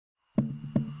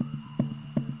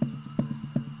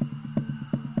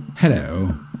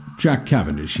Hello, Jack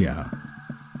Cavendish here.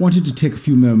 Wanted to take a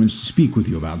few moments to speak with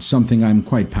you about something I'm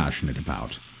quite passionate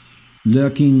about.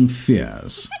 Lurking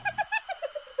fears.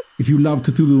 If you love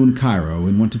Cthulhu and Cairo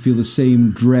and want to feel the same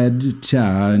dread,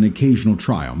 terror, and occasional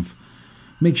triumph,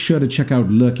 make sure to check out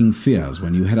Lurking Fears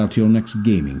when you head out to your next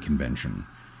gaming convention.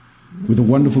 With a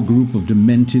wonderful group of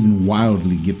demented and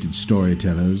wildly gifted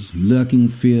storytellers, Lurking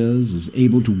Fears is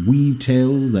able to weave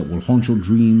tales that will haunt your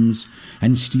dreams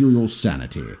and steal your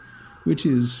sanity, which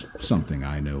is something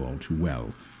I know all too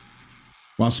well.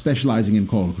 While specializing in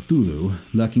Call of Cthulhu,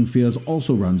 Lurking Fears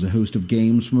also runs a host of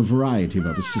games from a variety of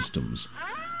other systems,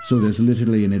 so there's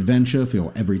literally an adventure for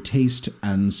your every taste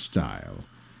and style.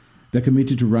 They're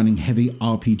committed to running heavy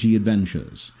RPG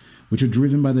adventures, which are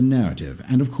driven by the narrative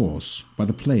and, of course, by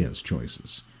the player's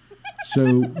choices.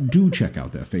 So do check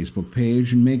out their Facebook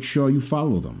page and make sure you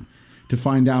follow them to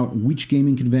find out which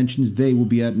gaming conventions they will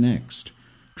be at next.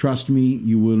 Trust me,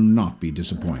 you will not be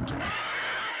disappointed.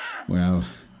 Well,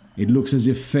 it looks as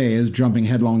if Faye is jumping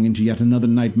headlong into yet another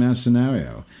nightmare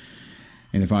scenario.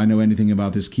 And if I know anything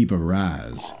about this keeper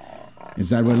Raz,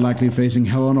 it's that we're likely facing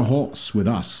hell on a horse with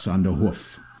us under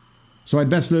hoof. So I'd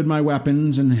best load my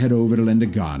weapons and head over to lend a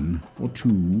gun, or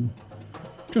two,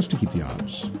 just to keep the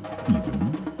odds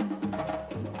even.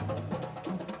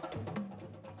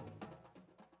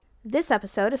 This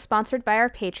episode is sponsored by our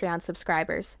Patreon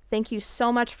subscribers. Thank you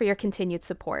so much for your continued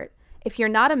support. If you're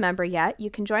not a member yet, you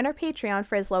can join our Patreon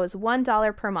for as low as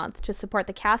 $1 per month to support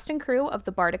the cast and crew of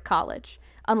the Bardic College.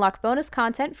 Unlock bonus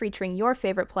content featuring your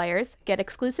favorite players, get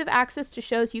exclusive access to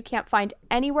shows you can't find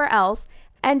anywhere else,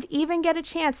 and even get a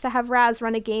chance to have Raz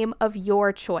run a game of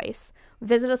your choice.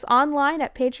 Visit us online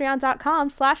at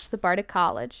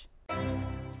patreon.com/thebardic-college.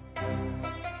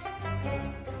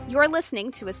 You're listening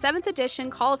to a 7th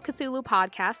edition Call of Cthulhu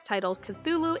podcast titled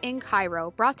Cthulhu in Cairo,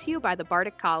 brought to you by the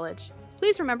Bardic College.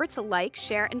 Please remember to like,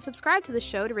 share, and subscribe to the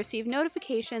show to receive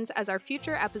notifications as our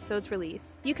future episodes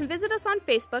release. You can visit us on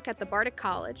Facebook at the Bardic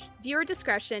College. Viewer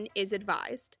discretion is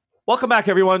advised. Welcome back,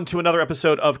 everyone, to another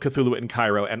episode of Cthulhu in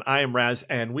Cairo, and I am Raz,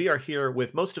 and we are here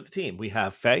with most of the team. We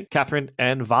have Faye, Catherine,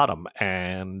 and Vadam,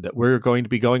 and we're going to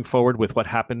be going forward with what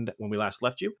happened when we last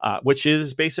left you, which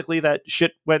is basically that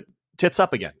shit went tits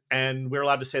up again, and we're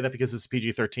allowed to say that because it's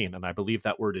PG-13, and I believe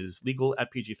that word is legal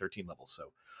at PG-13 level, so...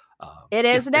 it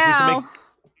is now.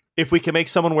 If we can make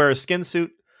someone wear a skin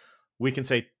suit, we can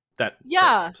say that.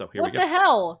 Yeah. First. So here what we go. The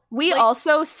hell? We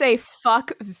also say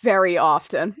fuck very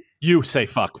often. You say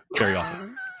fuck very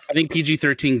often. I think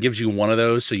PG-13 gives you one of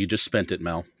those, so you just spent it,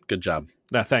 Mel. Good job.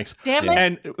 Thanks. Damn it.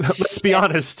 And let's be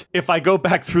honest. If I go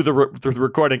back through the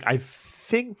recording, I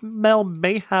think Mel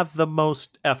may have the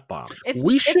most F-bombs.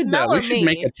 We should Mel or me.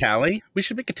 make a tally. We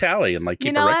should make a tally and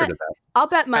keep a record of that. I'll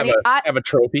bet money. Have a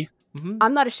trophy. Mm-hmm.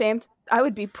 I'm not ashamed. I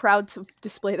would be proud to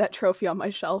display that trophy on my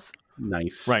shelf.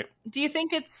 Nice. Right. Do you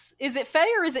think is it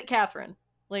Faye or is it Catherine?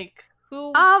 Like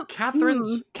who?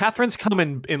 Catherine's come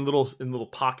in little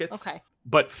pockets. Okay.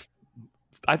 But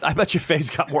I bet you Faye's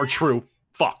got more true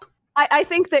fuck. I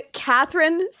think that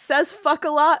Catherine says fuck a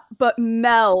lot, but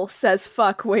Mel says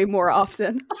fuck way more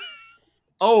often.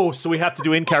 Oh, so we have to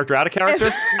do in character, out of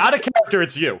character? Out of character,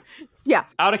 it's you. Yeah.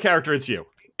 Out of character, it's you.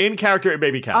 In character, it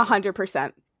may be Catherine.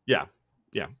 100%. Yeah.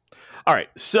 All right.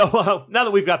 So now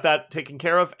that we've got that taken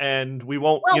care of, and we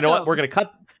won't, you know what? We're gonna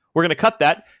cut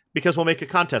that because we'll make a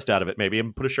contest out of it, maybe,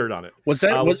 and put a shirt on it. Was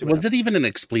that was it even an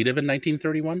expletive in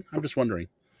 1931? I'm just wondering.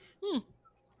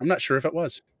 I'm not sure if it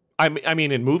was. I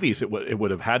mean, in movies, it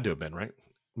would have had to have been, right?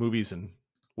 Movies, and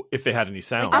if they had any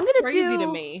sound. That's crazy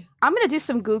to me. I'm gonna do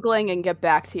some Googling and get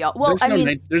back to y'all. Well,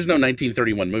 there's no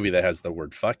 1931 movie that has the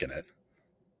word fuck in it.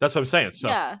 That's what I'm saying. So.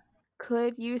 Yeah.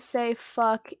 Could you say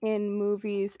fuck in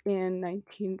movies in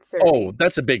 1930? Oh,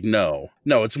 that's a big no.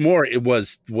 No, it's more,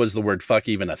 was the word fuck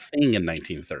even a thing in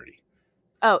 1930?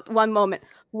 Oh, one moment.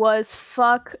 Was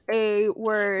fuck a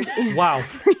word? Wow.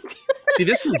 See,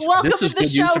 this is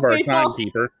good use of our time,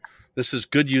 Keeper. This is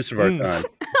good use of our time.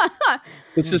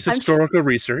 This is historical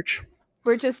research.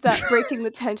 We're just breaking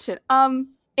the tension.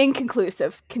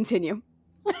 Inconclusive. Continue.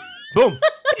 Boom.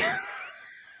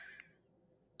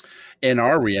 In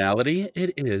our reality,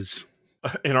 it is.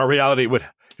 In our reality,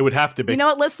 it would have to be. You know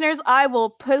what, listeners? I will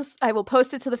post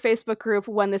it to the Facebook group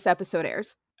when this episode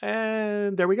airs.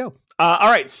 And there we go.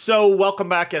 All right. So welcome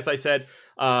back. As I said,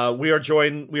 we are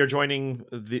joining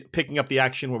picking up the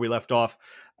action where we left off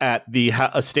at the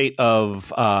estate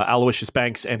of Aloysius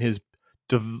Banks and his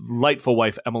delightful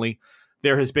wife Emily.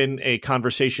 There has been a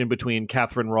conversation between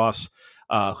Catherine Ross,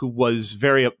 who was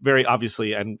very, very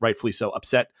obviously and rightfully so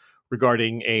upset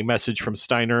regarding a message from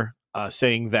Steiner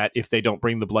saying that if they don't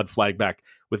bring the blood flag back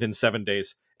within 7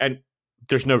 days, and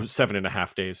there's no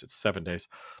 7.5 days, it's 7 days,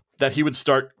 that he would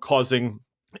start causing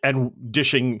and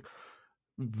dishing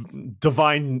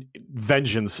divine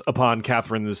vengeance upon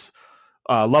Catherine's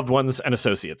loved ones and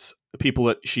associates, people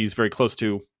that she's very close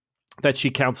to, that she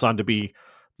counts on to be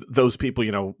those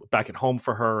people, back at home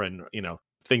for her, and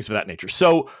things of that nature.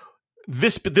 So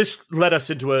this led us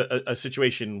into a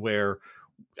situation where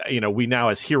we now,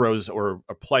 as heroes or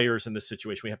players in this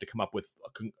situation, we have to come up with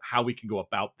how we can go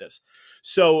about this.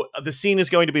 So the scene is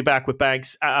going to be back with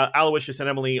Banks. Aloysius and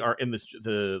Emily are in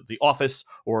the office,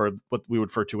 or what we would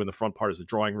refer to in the front part as the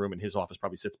drawing room, and his office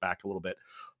probably sits back a little bit.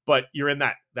 But you're in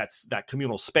that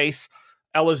communal space.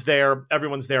 Ella's there.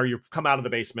 Everyone's there. You've come out of the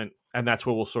basement, and that's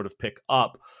where we'll sort of pick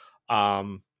up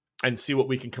and see what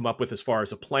we can come up with as far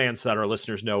as a plan, so that our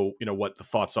listeners know, what the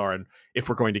thoughts are, and if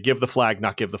we're going to give the flag,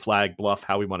 not give the flag, bluff,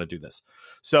 how we want to do this.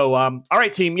 So, all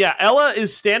right, team. Yeah, Ella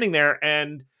is standing there,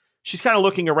 and she's kind of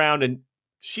looking around, and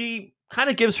she kind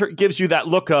of gives you that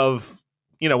look of,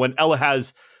 when Ella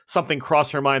has something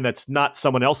cross her mind that's not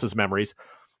someone else's memories.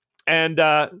 And,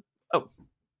 oh,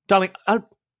 darling, I'll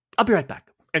be right back.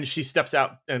 And she steps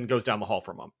out and goes down the hall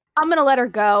for a moment. I'm going to let her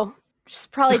go. She's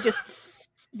probably just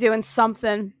doing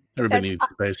something. Everybody needs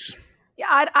space.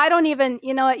 Yeah, I don't even,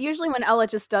 usually when Ella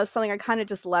just does something, I kind of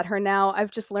just let her now.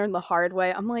 I've just learned the hard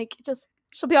way. I'm like,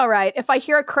 she'll be all right. If I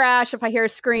hear a crash, if I hear a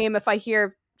scream, if I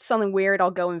hear something weird,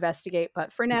 I'll go investigate.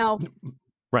 But for now.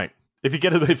 Right.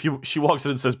 She walks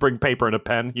in and says, bring paper and a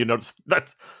pen, notice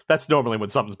that's normally when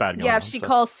something's bad going on. Yeah, if she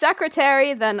calls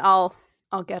secretary, then I'll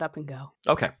get up and go.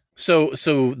 Okay. So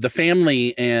the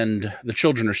family and the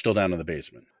children are still down in the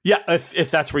basement. Yeah, if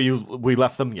that's where we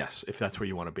left them, yes. If that's where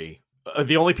you want to be,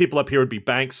 the only people up here would be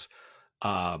Banks,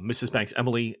 Mrs. Banks,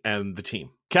 Emily, and the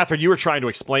team. Catherine, you were trying to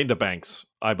explain to Banks,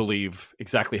 I believe,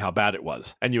 exactly how bad it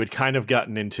was, and you had kind of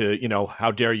gotten into,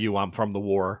 how dare you? I'm from the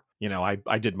war.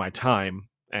 I did my time,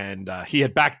 and he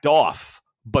had backed off.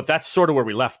 But that's sort of where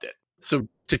we left it. So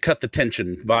to cut the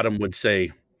tension, Vadam would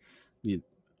say,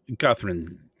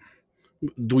 Catherine,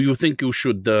 do you think you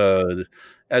should,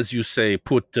 as you say,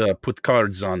 put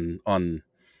cards on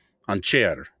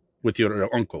chair with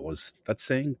your uncle? Is that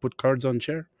saying put cards on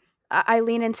chair? I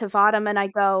lean into Vadam and I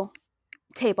go,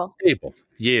 table. Table.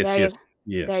 Yes.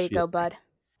 There you go, bud.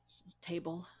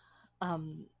 Table.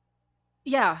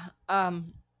 Yeah.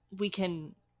 We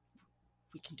can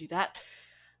do that.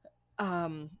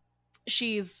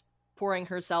 She's pouring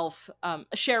herself a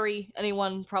sherry.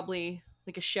 Anyone probably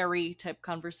like a sherry type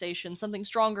conversation, something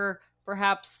stronger,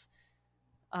 perhaps.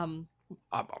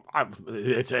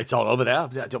 It's all over there.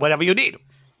 Whatever you need.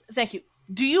 Thank you.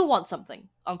 Do you want something,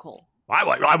 Uncle?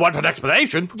 I want an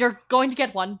explanation. You're going to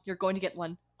get one.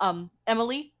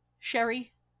 Emily,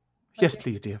 sherry. Yes,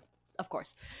 please, dear. Of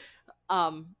course.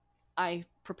 I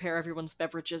prepare everyone's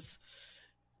beverages.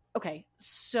 Okay,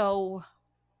 so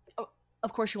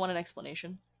of course you want an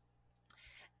explanation.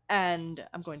 And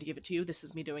I'm going to give it to you. This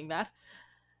is me doing that.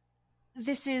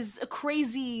 This is a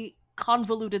crazy,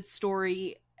 convoluted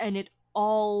story, and it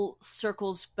all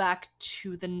circles back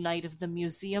to the night of the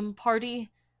museum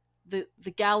party, the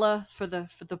gala for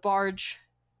the barge.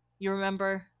 You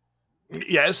remember?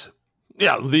 Yes.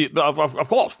 Yeah. Of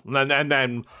course. And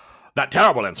then that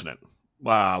terrible incident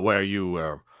where you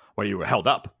were held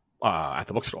up at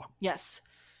the bookstore. Yes,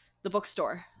 the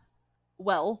bookstore.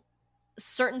 Well,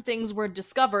 certain things were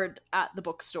discovered at the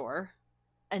bookstore,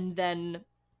 and then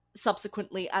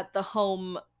subsequently at the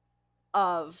home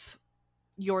of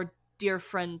your dear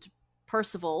friend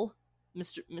Percival,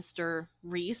 Mr.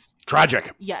 Reese.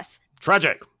 Tragic. Yes.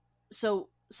 Tragic. So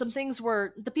some things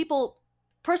were...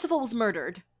 Percival was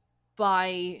murdered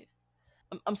by...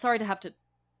 I'm sorry to have to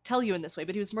tell you in this way,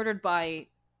 but he was murdered by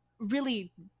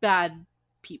really bad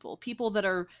people. People that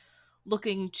are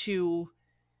looking to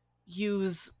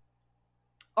use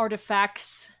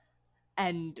artifacts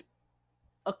and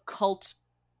occult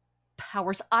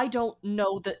powers. I don't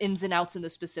know the ins and outs and the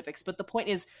specifics, but the point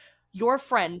is, your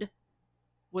friend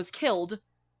was killed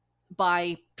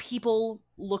by people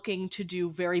looking to do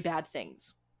very bad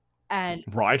things. And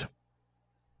right.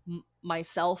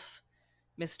 Myself,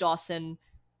 Miss Dawson,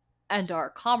 and our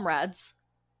comrades,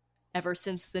 ever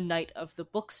since the night of the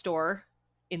bookstore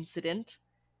incident,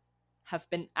 have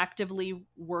been actively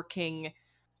working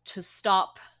to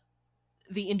stop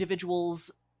the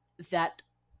individuals that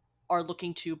are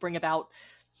looking to bring about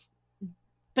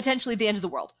potentially the end of the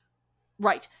world.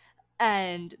 Right.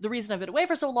 And the reason I've been away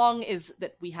for so long is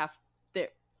that we have...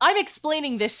 I'm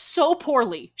explaining this so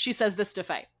poorly, she says this to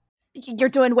Faye. You're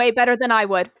doing way better than I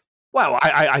would. Well,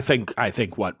 I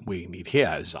think what we need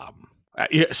here is...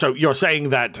 so you're saying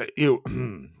that you're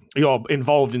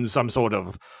involved in some sort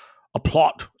of a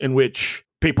plot in which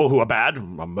people who are bad,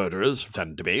 murderers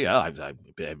tend to be,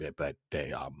 but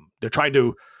they're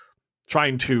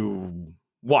trying to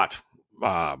what?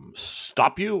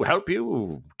 Stop you, help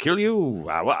you, kill you?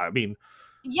 I mean,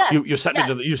 Yes, you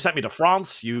sent me to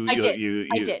France. I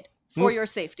did for your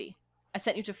safety. I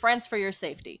sent you to France for your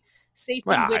safety,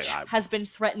 which has been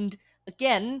threatened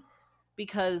again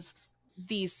because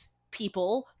these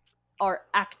people are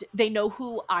They know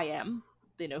who I am.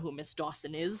 They know who Miss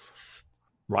Dawson is,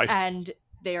 right? And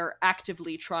they are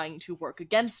actively trying to work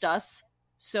against us.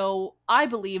 So I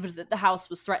believed that the house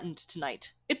was threatened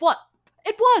tonight. It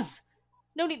was.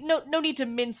 No need to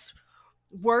mince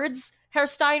words. Herr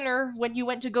Steiner, when you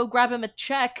went to go grab him a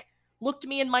check, looked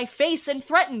me in my face and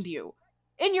threatened you.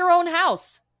 In your own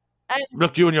house. And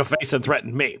looked you in your face and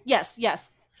threatened me. Yes.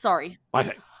 Sorry. I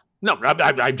think. No,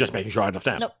 I'm just making sure I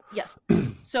understand. No, yes.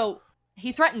 So,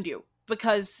 he threatened you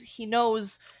because he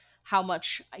knows how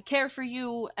much I care for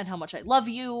you and how much I love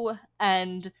you,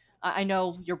 and I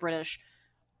know you're British,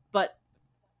 but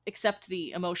accept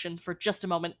the emotion for just a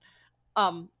moment.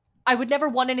 I would never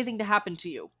want anything to happen to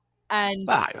you. And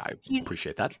I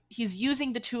appreciate that. He's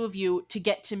using the two of you to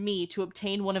get to me to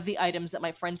obtain one of the items that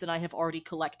my friends and I have already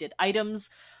collected. Items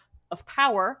of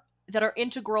power that are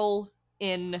integral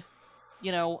in,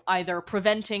 either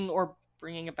preventing or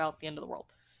bringing about the end of the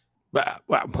world. Well,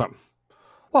 I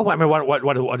mean,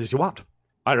 what does he want?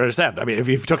 I don't understand. I mean, if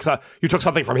you took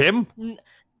something from him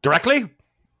directly.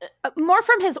 More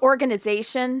from his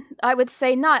organization, I would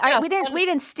say. Not. We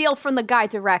didn't steal from the guy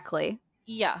directly.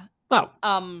 Yeah. Oh.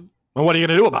 Well, what are you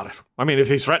going to do about it? I mean, if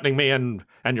he's threatening me and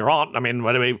your aunt, I mean,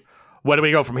 where do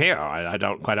we go from here? I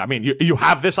don't quite. I mean, you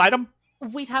have this item?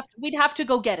 We'd have to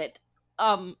go get it.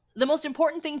 The most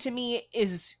important thing to me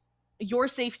is your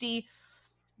safety,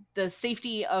 the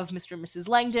safety of Mr. and Mrs.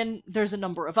 Langdon. There's a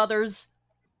number of others.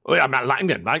 Oh yeah,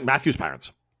 Langdon, Matthew's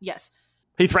parents. Yes.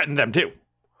 He threatened them too.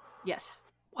 Yes.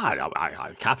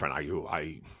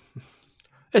 Catherine,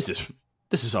 this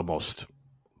is almost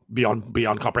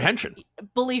beyond comprehension.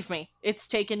 Believe me, it's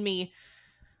taken me.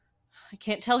 I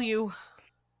can't tell you.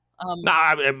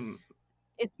 Mr.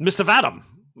 Vadam,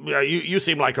 you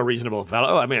seem like a reasonable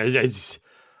fellow. I mean,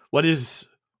 what is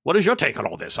your take on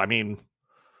all this? I mean,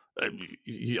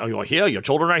 you're here. Your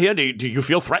children are here. Do you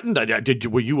feel threatened?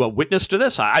 Were you a witness to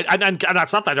this? And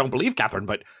that's not that I don't believe Catherine,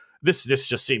 but this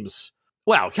just seems.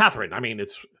 Well, Catherine, I mean,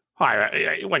 it's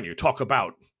when you talk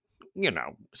about,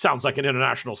 sounds like an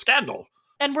international scandal.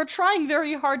 And we're trying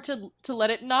very hard to let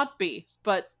it not be.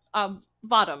 But,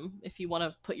 Vadam, if you want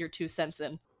to put your 2 cents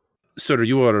in. Sir,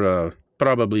 you are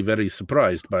probably very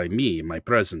surprised by me, my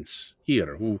presence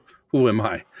here. Who am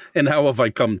I? And how have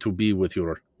I come to be with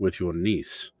your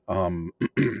niece?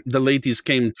 The ladies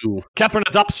came to... Catherine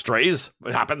adopts strays.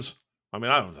 It happens. I mean,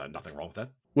 I don't have nothing wrong with that.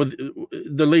 Well,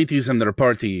 the ladies and their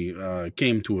party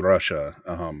came to Russia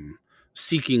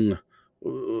seeking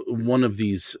one of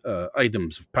these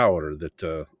items of power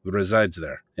that resides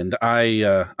there, and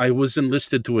I was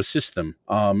enlisted to assist them.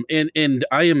 And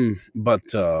I am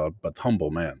but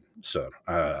humble man, sir.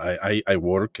 I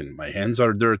work and my hands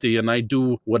are dirty and I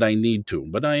do what I need to,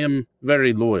 but I am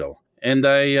very loyal, and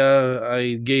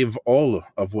I gave all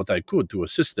of what I could to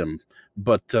assist them,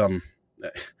 but.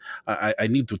 I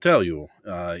need to tell you,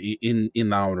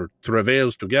 in our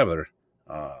travails together,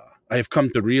 I have come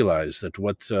to realize that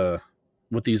what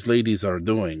these ladies are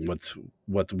doing,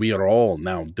 what we are all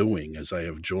now doing as I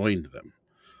have joined them,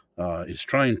 is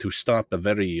trying to stop a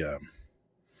very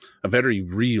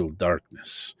real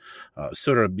darkness.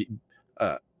 Sir,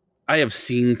 I have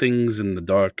seen things in the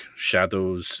dark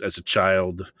shadows as a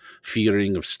child,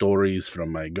 fearing of stories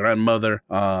from my grandmother.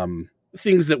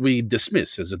 Things that we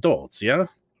dismiss as adults, yeah?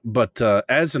 But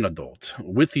as an adult,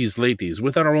 with these ladies,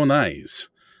 with our own eyes,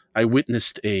 I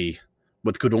witnessed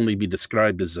what could only be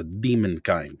described as a demon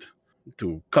kind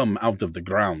to come out of the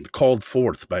ground, called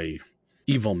forth by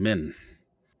evil men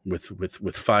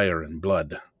with fire and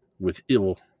blood, with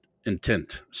ill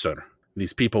intent, sir.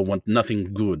 These people want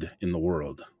nothing good in the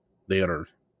world. They are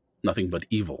nothing but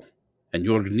evil. And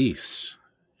your niece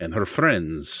and her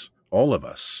friends, all of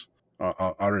us,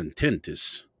 our intent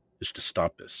is to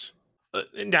stop this.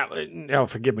 Now,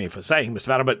 forgive me for saying, Mr.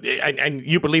 Vanner, but and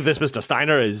you believe this, Mr.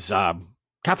 Steiner, is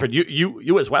Catherine?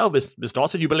 You as well, Miss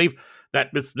Dawson. You believe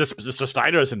that Mr.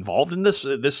 Steiner is involved in this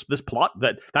plot?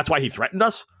 That's why he threatened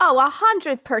us? Oh,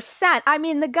 100%. I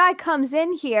mean, the guy comes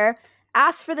in here,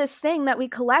 asks for this thing that we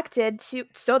collected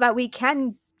so that we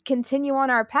can continue on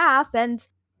our path, and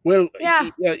well, yeah.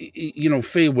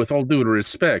 Faye, with all due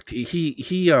respect,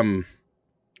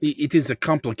 it is a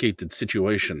complicated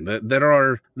situation. There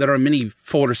are many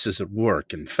forces at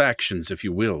work and factions, if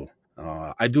you will,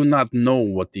 I do not know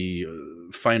what the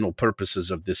final purposes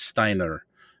of this Steiner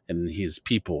and his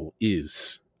people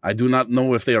is. I do not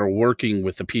know if they are working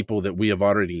with the people that we have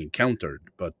already encountered,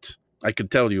 but I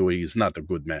could tell you he's not a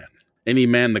good man. Any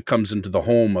man that comes into the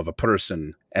home of a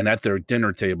person and at their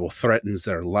dinner table threatens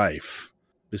their life,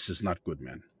 this is not good,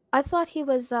 man. I thought he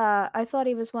was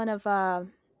one of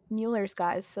Mueller's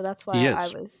guys, so that's why He I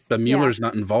is. was. But Mueller's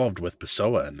not involved with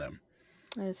Pessoa and them.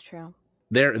 That is true.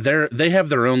 They have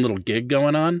their own little gig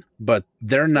going on, but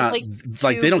they're not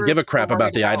like they don't give a crap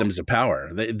about the items of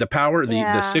power.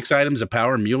 The 6 items of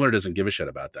power, Mueller doesn't give a shit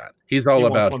about that. He's all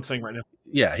about one thing right now.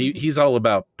 Yeah, he's all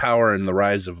about power and the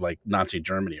rise of like Nazi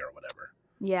Germany or whatever.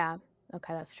 Yeah.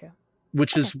 Okay, that's true.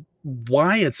 Which is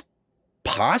why it's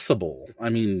possible. I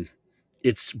mean,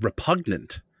 it's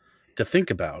repugnant to think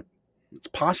about. It's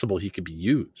possible he could be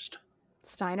used.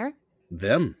 Steiner?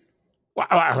 Them.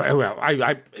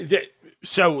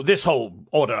 So this whole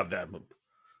order of them,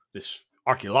 this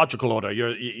archaeological order,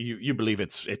 you believe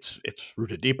it's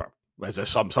rooted deeper. Is there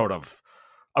some sort of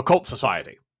occult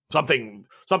society, something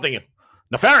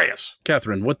nefarious?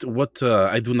 Catherine, what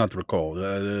I do not recall.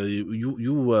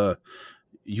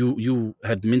 You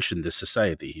had mentioned this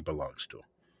society he belongs to.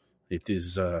 It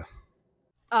is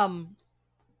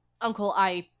Uncle,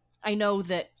 I know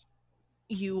that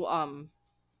you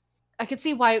I could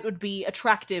see why it would be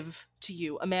attractive to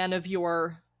you, a man of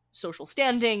your social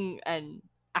standing and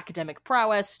academic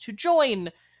prowess, to join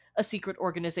a secret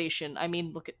organization. I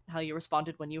mean, look at how you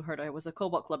responded when you heard I was a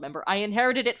Cobalt Club member. I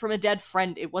inherited it from a dead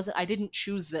friend. I didn't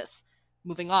choose this.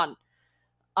 Moving on.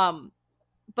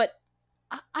 But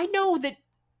I know that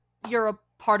you're a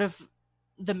part of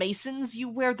the Masons. You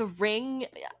wear the ring.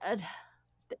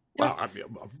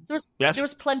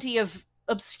 There's plenty of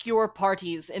obscure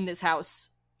parties in this house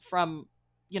from,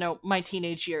 my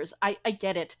teenage years. I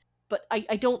get it. But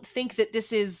I don't think that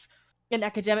this is an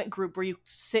academic group where you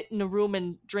sit in a room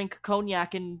and drink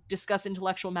cognac and discuss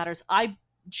intellectual matters. I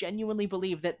genuinely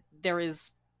believe that there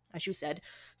is, as you said,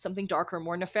 something darker,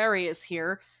 more nefarious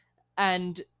here,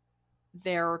 and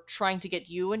they're trying to get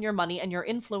you and your money and your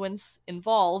influence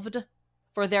involved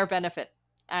for their benefit.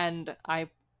 And I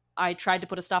tried to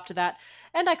put a stop to that,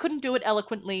 and I couldn't do it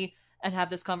eloquently and have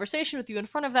this conversation with you in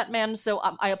front of that man, so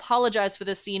I apologize for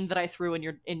the scene that I threw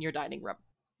in your dining room.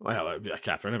 Well,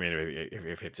 Catherine, I mean,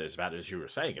 if it's as bad as you were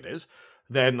saying it is,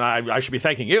 then I should be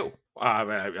thanking you.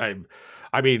 I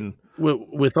mean,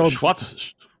 with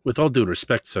all due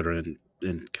respect, sir,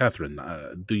 and Catherine,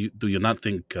 do you not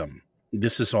think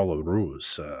this is all a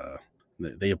ruse?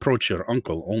 They approach your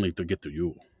uncle only to get to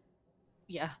you.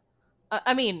 Yeah,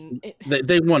 I mean,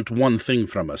 they want one thing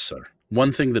from us, sir.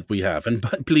 One thing that we have, and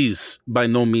please, by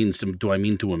no means do I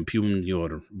mean to impugn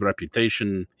your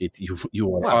reputation.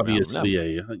 You are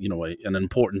obviously an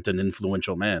important and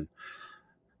influential man.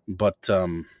 But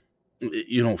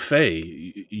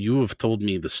Faye, you have told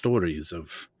me the stories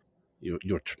of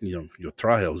your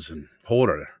trials and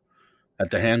horror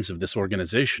at the hands of this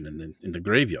organization in the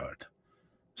graveyard.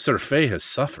 Sir Faye has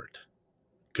suffered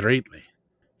greatly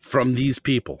from these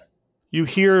people. You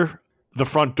hear the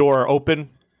front door open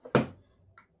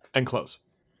and close.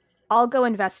 I'll go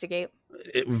investigate.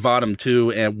 Vadam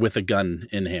too, and with a gun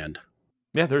in hand.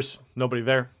 Yeah, there's nobody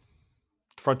there.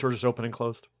 The front door just open and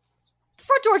closed. The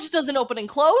front door just doesn't open and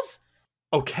close.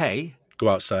 Okay. Go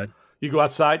outside. You go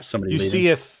outside. Somebody. You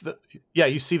leaving.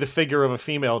 You see the figure of a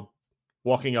female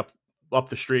walking up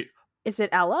the street. Is it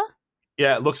Ella?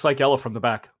 Yeah, it looks like Ella from the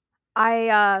back.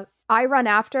 I run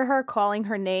after her, calling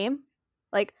her name,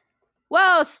 like,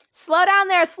 "Whoa, slow down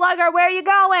there, slugger, where are you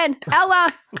going?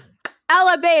 Ella,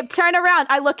 Ella, babe, turn around."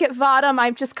 I look at Vadam,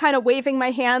 I'm just kind of waving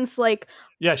my hands like...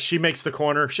 Yeah, she makes the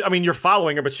corner. You're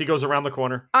following her, but she goes around the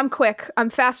corner. I'm quick. I'm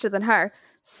faster than her.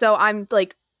 So I'm,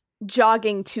 like,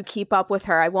 jogging to keep up with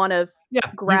her. I want to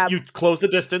grab... You close the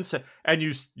distance, and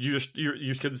you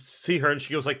can see her, and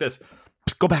she goes like this.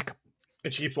 Go back.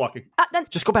 And she keeps walking.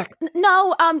 Just go back.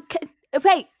 No,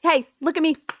 hey, look at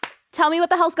me. Tell me what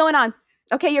the hell's going on.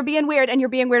 Okay, you're being weird, and you're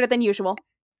being weirder than usual.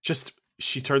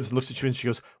 She turns and looks at you, and she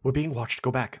goes, "We're being watched. Go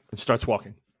back." And starts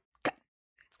walking.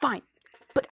 Fine,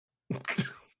 but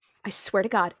I swear to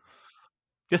God.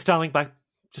 Yes, darling, bye.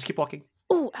 Just keep walking.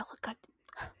 Oh, Ella, God.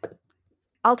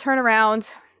 I'll turn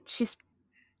around. She's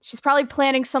probably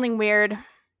planning something weird.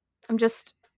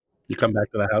 You come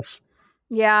back to the house?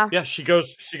 Yeah. Yeah, she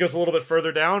goes a little bit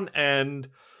further down, and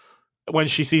when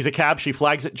she sees a cab, she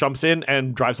flags it, jumps in,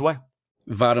 and drives away.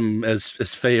 Vadam,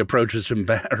 as Faye approaches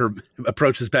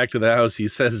back to the house, he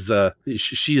says,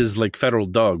 she is like feral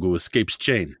dog who escapes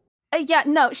chain. Yeah,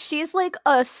 no, she's like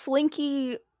a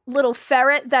slinky little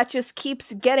ferret that just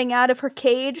keeps getting out of her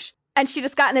cage and she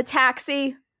just got in a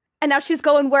taxi, and now she's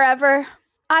going wherever.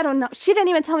 I don't know. She didn't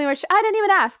even tell me where I didn't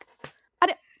even ask.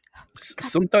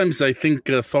 Sometimes I think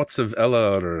thoughts of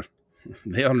Ella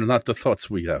they are not the thoughts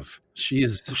we have. She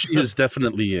is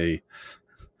definitely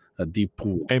a deep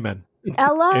pool. Amen.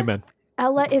 Ella, Amen.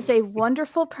 Ella is a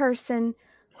wonderful person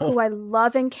who I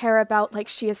love and care about like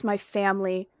she is my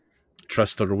family.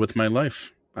 Trust her with my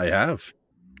life. I have.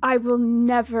 I will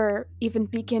never even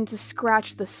begin to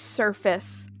scratch the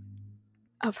surface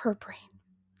of her brain,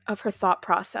 of her thought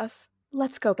process.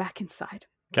 Let's go back inside.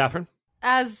 Catherine?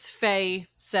 As Faye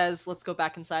says, let's go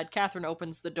back inside, Catherine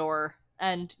opens the door,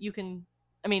 and you can,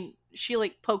 she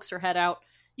like pokes her head out.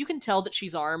 You can tell that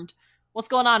she's armed. What's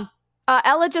going on?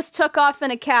 Ella just took off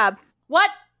in a cab. What?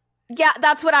 Yeah,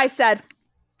 that's what I said.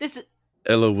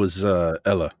 Ella was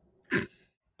Ella.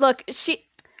 Look,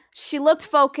 she looked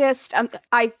focused.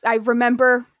 I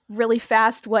remember really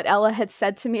fast what Ella had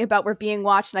said to me about we're being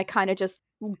watched, and I kind of just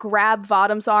grab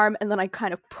Vodum's arm, and then I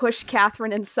kind of push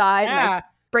Catherine inside, and I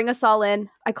bring us all in.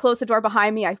 I close the door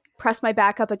behind me. I press my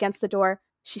back up against the door.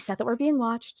 She said that we're being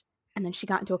watched, and then she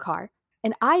got into a car.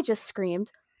 And I just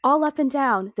screamed all up and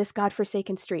down this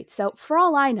godforsaken street. So for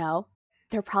all I know,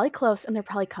 they're probably close, and they're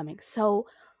probably coming. So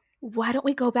why don't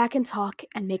we go back and talk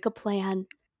and make a plan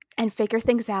and figure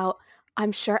things out?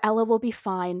 I'm sure Ella will be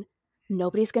fine.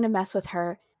 Nobody's going to mess with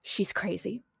her. She's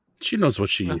crazy. She knows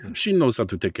she knows how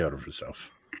to take care of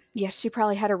herself. Yes, she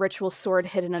probably had a ritual sword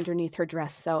hidden underneath her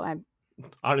dress, so I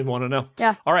don't even want to know.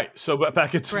 Yeah. All right, so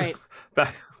back into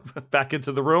back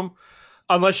into the room.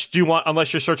 Unless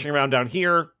you're searching around down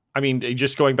here. I mean,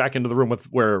 just going back into the room with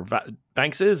where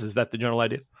Banks is. Is that the general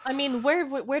idea? I mean,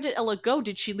 where did Ella go?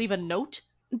 Did she leave a note?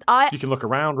 You can look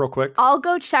around real quick. I'll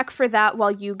go check for that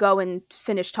while you go and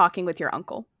finish talking with your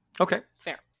uncle. Okay,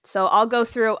 fair. So I'll go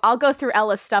through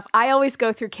Ella's stuff. I always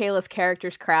go through Kayla's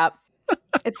character's crap.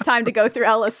 It's time to go through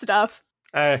Ella's stuff.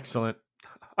 Excellent.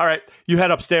 All right, you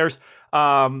head upstairs.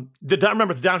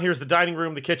 Remember, down here is the dining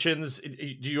room, the kitchens.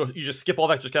 Do you just skip all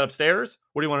that? Just get upstairs?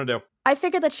 What do you want to do? I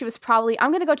figured that she was probably.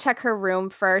 I'm gonna go check her room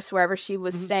first, wherever she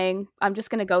was staying. I'm just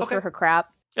gonna go through her crap.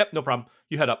 Yep, no problem.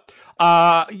 You head up.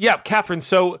 Catherine,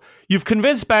 so you've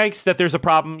convinced Banks that there's a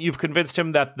problem. You've convinced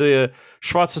him that the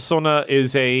Schwarze Sonne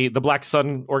is the Black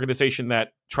Sun organization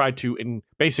that tried to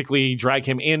basically drag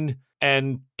him in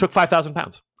and took 5,000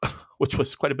 pounds, which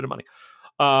was quite a bit of money.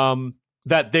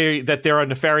 That they're a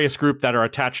nefarious group that are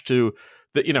attached to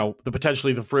the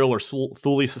potentially the Vril or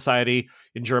Thule Society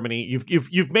in Germany.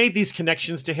 You've made these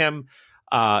connections to him.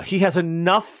 He has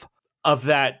enough of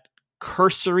that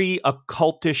cursory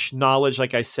occultish knowledge,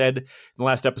 like I said in the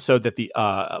last episode, that the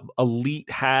elite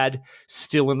had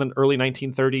still in the early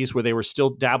 1930s, where they were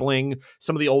still dabbling.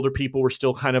 Some of the older people were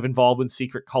still kind of involved in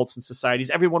secret cults and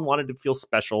societies. Everyone wanted to feel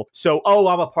special. So,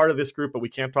 I'm a part of this group, but we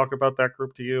can't talk about that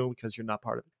group to you because you're not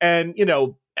part of it. And,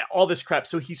 all this crap.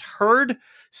 So he's heard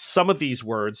some of these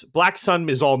words. Black Sun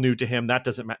is all new to him. That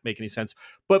doesn't make any sense.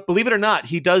 But believe it or not,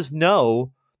 he does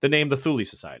know the name the Thule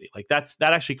Society. Like that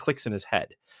actually clicks in his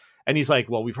head. And he's like,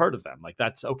 well, we've heard of them. Like,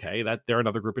 that's okay. That they're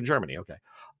another group in Germany. Okay.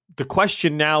 The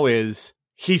question now is,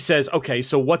 he says, okay,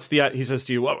 so he says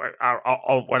to you,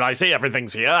 when I say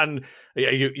everything's here and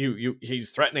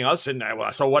he's threatening us. And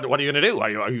so what are you going to do?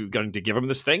 Are you going to give him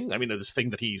this thing? I mean, this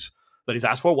thing that he's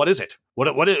asked for. What is it?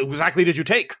 What exactly did you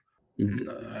take?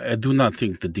 I do not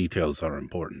think the details are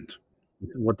important.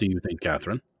 What do you think,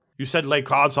 Catherine? You said lay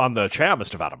cards on the chair,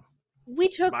 Mr. Vadam. We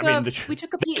took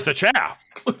a piece. The chair.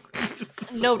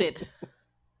 Noted.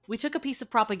 We took a piece of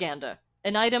propaganda,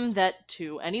 an item that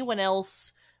to anyone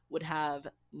else would have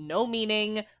no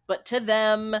meaning, but to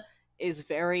them is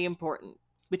very important.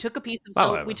 We took a piece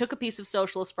of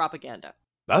socialist propaganda.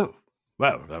 Oh,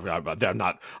 well, they're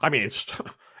not. I mean,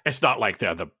 it's not like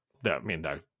they're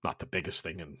not the biggest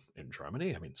thing in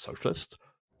Germany. I mean, socialist.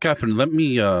 Catherine, let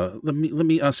me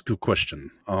ask you a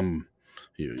question.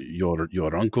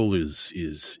 Your uncle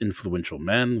is influential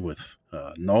man with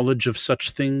knowledge of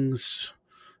such things.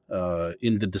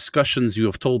 In the discussions you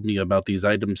have told me about these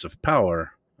items of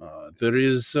power, there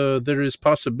is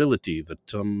possibility that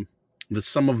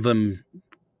some of them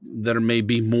there may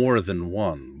be more than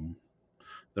one.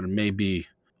 There may be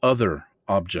other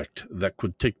object that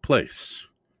could take place.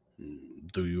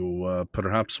 Do you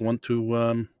perhaps want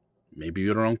to? Maybe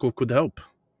your uncle could help.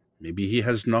 Maybe he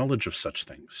has knowledge of such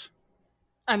things.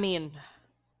 I mean,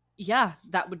 yeah,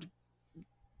 that would,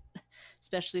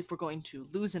 especially if we're going to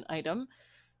lose an item,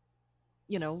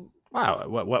 Wow,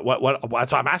 what?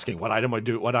 That's what I'm asking. What item would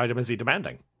do? What item is he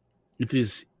demanding? It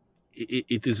is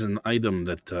an item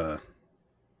that,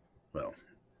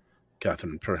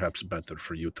 Catherine, perhaps better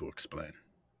for you to explain.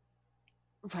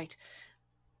 Right.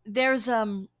 There's,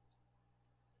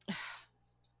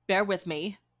 bear with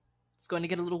me. It's going to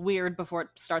get a little weird before it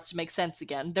starts to make sense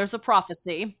again. There's a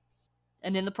prophecy,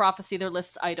 and in the prophecy there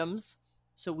lists items.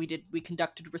 So we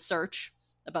conducted research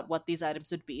about what these items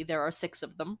would be. There are 6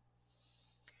 of them.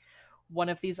 One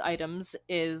of these items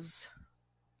is,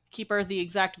 Keeper, the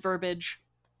exact verbiage,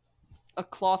 a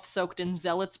cloth soaked in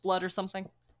zealot's blood or something.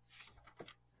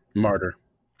 Martyr.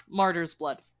 Martyr's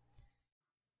blood.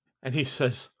 And he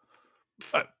says,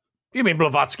 you mean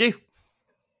Blavatsky?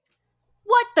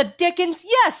 What the dickens?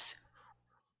 Yes!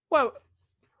 Well,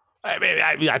 I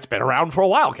mean, that's been around for a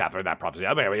while, Catherine, that prophecy.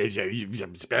 I mean,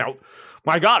 it's been out.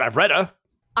 My God, I've read her.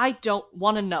 I don't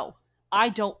want to know. I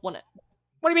don't want to.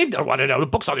 What do you mean, don't want to know? The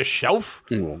book's on his shelf.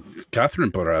 Well,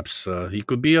 Catherine, perhaps, he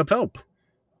could be of help.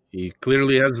 He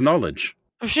clearly has knowledge.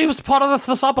 She was part of the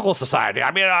Theosophical Society.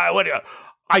 I mean,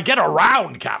 I get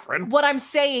around, Catherine. What I'm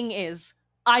saying is,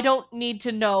 I don't need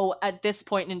to know at this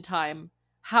point in time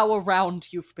how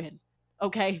around you've been.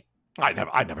 Okay?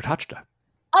 I never touched her.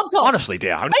 Uncle! Honestly,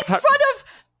 dear.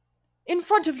 In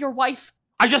front of your wife.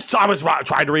 I was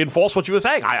trying to reinforce what you were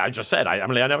saying. I just said,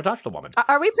 Emily, I never touched a woman.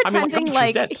 Are we pretending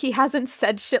she's dead. he hasn't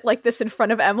said shit like this in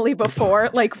front of Emily before?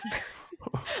 Like,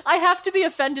 I have to be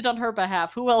offended on her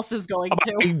behalf. Who else is going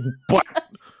to? But,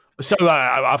 so,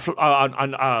 a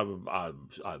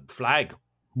flag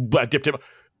dipped him.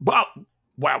 Well,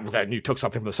 then you took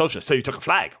something from the socialists, so you took a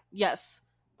flag. Yes.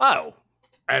 Oh,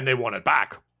 and they want it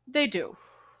back. They do.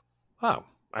 Oh,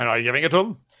 and are you giving it to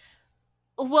them?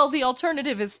 Well, the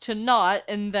alternative is to not,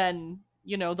 and then,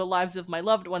 the lives of my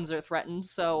loved ones are threatened,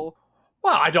 so...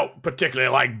 Well, I don't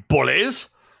particularly like bullies.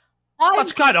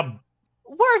 That's kind of...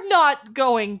 We're not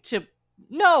going to...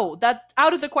 No, that's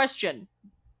out of the question.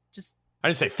 I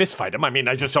didn't say fist fight them. I mean,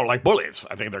 I just don't like bullies.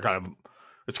 I think they're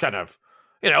it's kind of,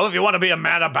 if you want to be a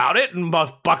man about it and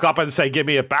buck up and say, give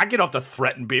me it back, you don't have to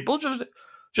threaten people.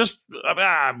 Just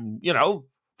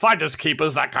finders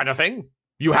keepers, that kind of thing.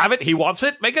 You have it, he wants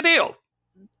it, make a deal.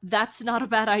 That's not a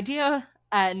bad idea,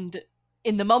 and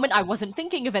in the moment I wasn't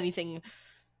thinking of anything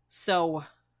so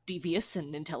devious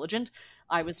and intelligent.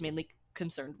 I was mainly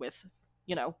concerned with,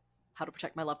 how to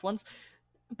protect my loved ones.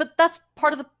 But that's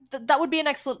part of that would be an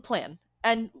excellent plan.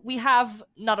 And we have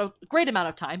not a great amount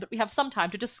of time, but we have some time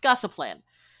to discuss a plan.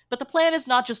 But the plan is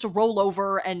not just to roll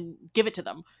over and give it to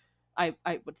them, I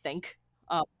would think.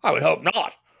 I would hope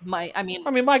not. My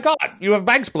God, you have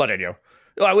Banks blood in you.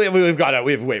 We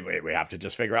have to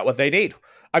just figure out what they need.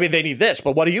 I mean, they need this,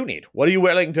 but what do you need? What are you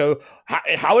willing to?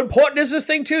 How important is this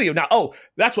thing to you? Now,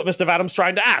 that's what Mr. Vadam's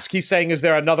trying to ask. He's saying, is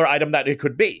there another item that it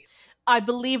could be? I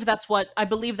believe that's what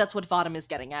Vadam is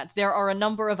getting at. There are a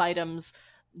number of items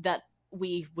that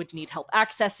we would need help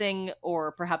accessing,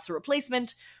 or perhaps a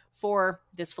replacement for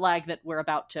this flag that we're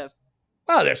about to...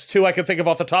 Well, there's 2 I can think of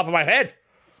off the top of my head.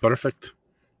 Perfect.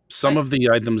 Some of the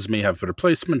items may have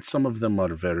replacements. Some of them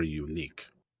are very unique.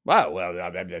 Well,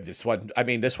 this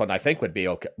one I think would be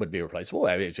replaceable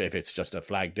if it's just a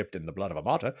flag dipped in the blood of a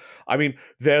martyr. I mean,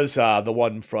 there's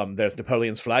there's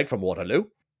Napoleon's flag from Waterloo,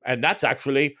 and that's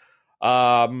actually,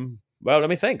 let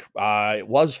me think. It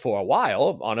was for a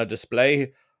while on a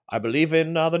display, I believe,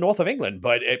 in the north of England,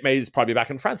 but it's probably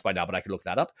back in France by now, but I can look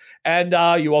that up. And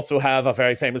you also have a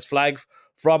very famous flag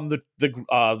from the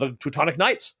Teutonic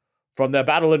Knights, from their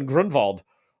battle in Grunwald.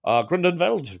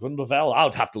 Grundenveld.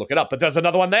 I'll have to look it up, but there's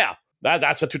another one there.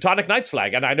 That's a Teutonic Knights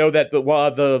flag, and I know that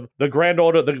the Grand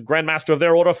Order, the Grand Master of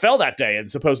their order, fell that day,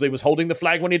 and supposedly was holding the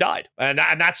flag when he died. And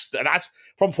that's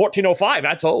from 1405.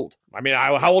 That's old. I mean,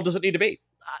 how old does it need to be?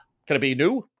 Can it be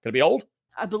new? Can it be old?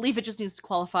 I believe it just needs to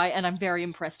qualify, and I'm very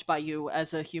impressed by you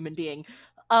as a human being.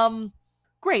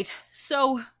 Great.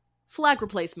 So, flag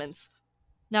replacements.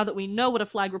 Now that we know what a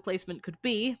flag replacement could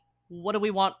be, what do we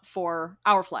want for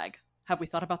our flag? Have we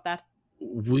thought about that?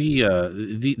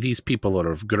 These people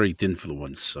are of great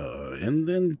influence and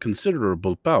then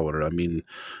considerable power. I mean,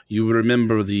 you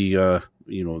remember the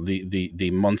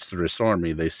monstrous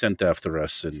army they sent after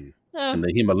us in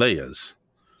the Himalayas.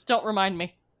 Don't remind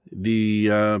me.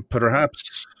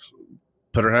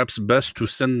 Perhaps best to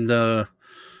send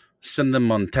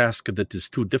them on task that is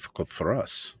too difficult for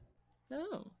us.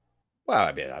 Oh. Well,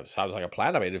 I mean, it sounds like a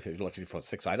plan. I mean, if you're looking for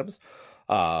 6 items.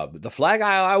 The flag,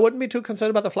 I wouldn't be too concerned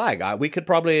about the flag. We could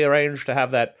probably arrange to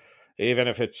have that, even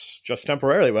if it's just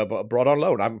temporarily brought on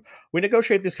loan. We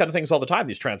negotiate these kind of things all the time,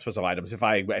 these transfers of items. If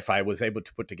I was able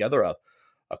to put together a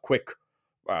quick,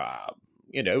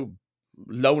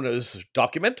 loaner's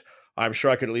document, I'm sure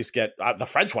I could at least get the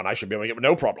French one. I should be able to get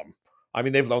no problem. I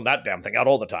mean, they've loaned that damn thing out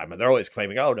all the time, and they're always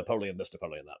claiming, "Oh, Napoleon this,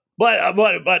 Napoleon that."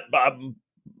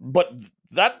 But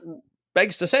that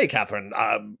begs to say, Catherine,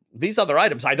 these other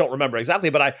items, I don't remember exactly,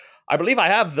 but I believe I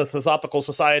have the Theosophical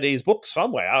Society's book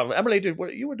somewhere. Emily,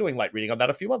 you were doing light reading on that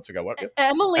a few months ago, weren't you?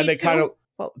 Emily, and they kind of,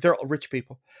 well, they're all rich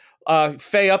people.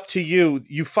 Faye, up to you.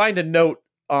 You find a note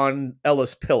on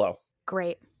Ella's pillow.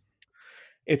 Great.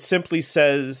 It simply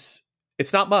says,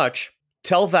 it's not much.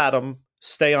 Tell Vadim,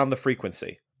 stay on the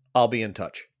frequency. I'll be in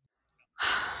touch.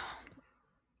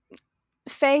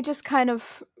 Faye just kind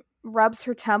of rubs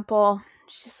her temple.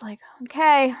 She's like,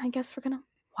 okay, I guess we're gonna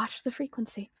watch the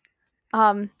frequency.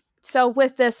 So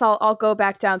with this, I'll go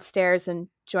back downstairs and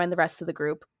join the rest of the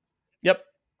group. Yep.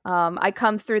 I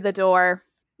come through the door,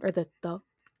 or the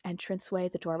entranceway,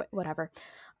 the doorway, whatever.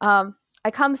 I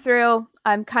come through,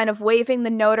 I'm kind of waving the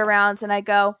note around, and I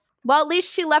go, well, at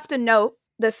least she left a note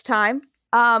this time.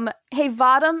 Hey,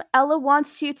 Vadim, Ella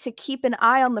wants you to keep an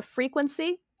eye on the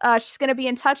frequency. She's going to be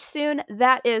in touch soon.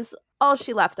 That is all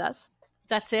she left us.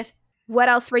 That's it? What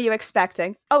else were you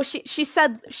expecting? Oh, she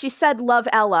said love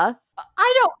Ella.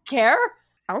 I don't care.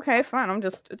 Okay, fine. I'm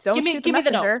just don't give me shoot the the note.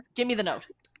 messenger. Give me the note.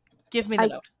 Give me the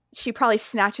note. She probably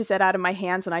snatches it out of my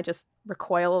hands, and I just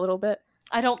recoil a little bit.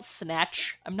 I don't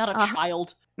snatch. I'm not a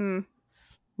child. Mm.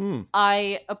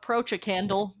 I approach a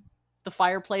candle, the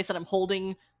fireplace, and I'm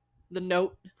holding the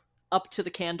note up to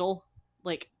the candle,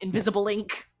 like invisible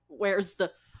ink. Where's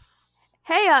the?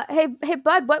 Hey,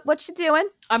 bud, what you doing?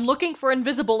 I'm looking for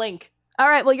invisible ink. All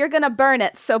right, well, you're gonna burn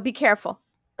it, so be careful.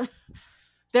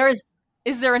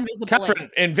 Is there invisible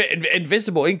Catherine, ink?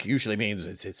 Invisible ink usually means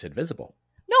it's invisible.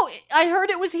 No, I heard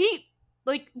it was heat.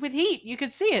 Like, with heat, you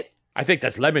could see it. I think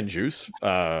that's lemon juice.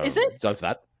 Is it? Does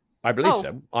that? I believe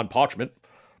so, on parchment.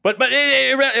 But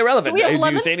irrelevant. Do we have Do you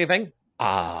lemons? say anything?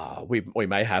 We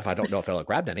may have. I don't know if Ella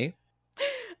grabbed any.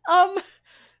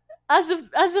 As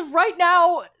of right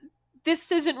now,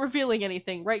 this isn't revealing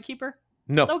anything, right, Keeper?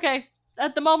 No. Okay.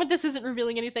 At the moment, this isn't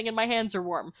revealing anything, and my hands are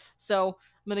warm. So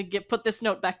I'm gonna put this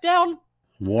note back down.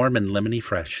 Warm and lemony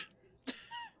fresh.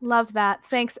 Love that.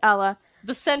 Thanks, Ella.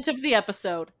 The scent of the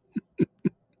episode.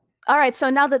 All right, so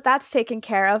now that that's taken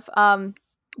care of,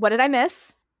 what did I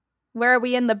miss? Where are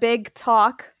we in the big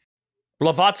talk?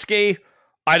 Blavatsky,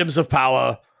 items of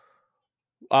power,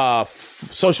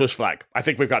 socialist flag. I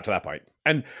think we've got to that point.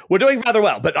 And we're doing rather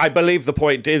well, but I believe the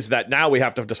point is that now we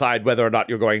have to decide whether or not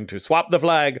you're going to swap the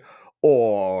flag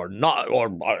or not, or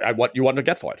what you want to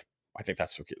get for it. I think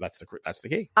that's the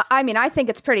key. I mean, I think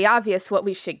it's pretty obvious what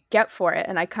we should get for it,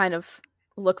 and I kind of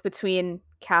look between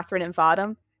Catherine and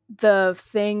Vadim. The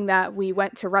thing that we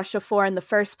went to Russia for in the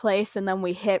first place, and then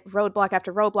we hit roadblock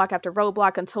after roadblock after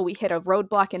roadblock until we hit a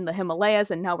roadblock in the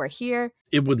Himalayas, and now we're here.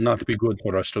 It would not be good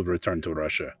for us to return to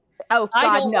Russia. Oh, God,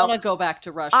 I don't no. want to go back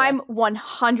to Russia. I'm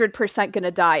 100% going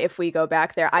to die if we go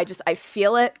back there. I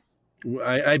feel it.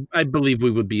 I believe we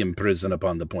would be in prison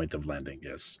upon the point of landing,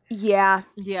 yes. Yeah.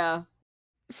 Yeah.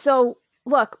 So,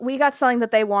 look, we got something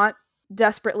that they want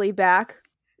desperately back.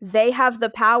 They have the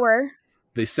power.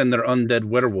 They send their undead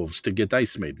werewolves to get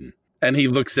Ice Maiden. And he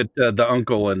looks at the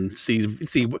uncle and see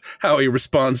how he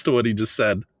responds to what he just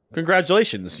said.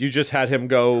 Congratulations. You just had him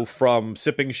go from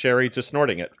sipping sherry to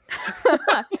snorting it.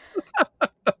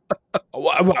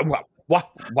 What?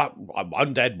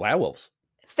 Undead werewolves?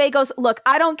 Faye goes, look,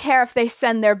 I don't care if they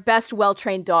send their best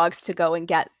well-trained dogs to go and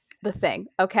get the thing,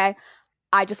 okay?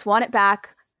 I just want it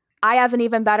back. I have an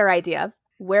even better idea.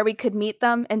 Where we could meet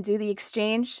them and do the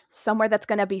exchange. Somewhere that's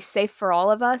going to be safe for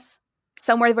all of us.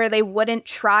 Somewhere where they wouldn't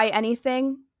try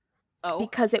anything. Oh.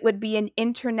 Because it would be an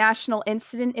international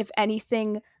incident if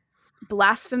anything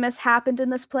blasphemous happened in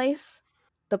this place.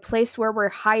 The place where we're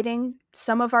hiding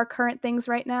some of our current things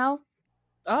right now.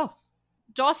 Oh.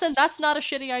 Dawson, that's not a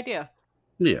shitty idea.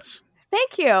 Yes.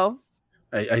 Thank you.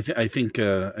 I think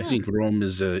Rome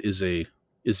is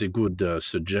a good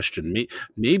suggestion.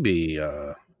 Maybe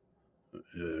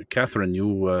Catherine,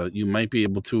 you might be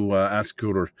able to ask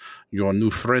your new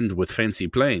friend with fancy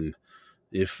plane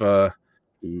if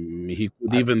he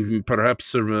could even perhaps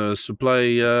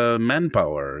supply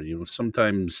manpower.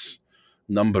 Sometimes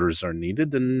numbers are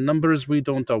needed, and numbers we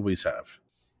don't always have.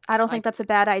 I don't think that's a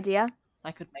bad idea.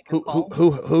 I could make a call.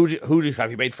 Who have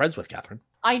you made friends with, Catherine?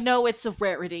 I know it's a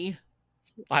rarity.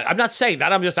 I'm not saying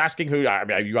that. I'm just asking who. I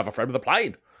mean, you have a friend with a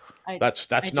plane. That's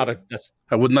not a.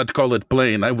 I would not call it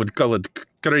plane. I would call it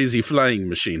crazy flying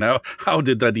machine. How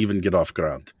did that even get off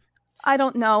ground? I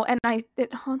don't know, and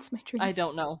it haunts my dreams. I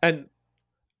don't know. And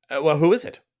well, who is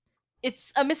it?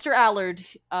 It's Mr. Allard.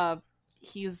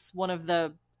 He's one of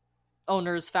the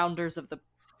founders of the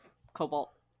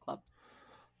Cobalt Club.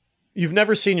 You've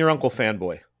never seen your Uncle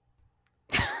Fanboy.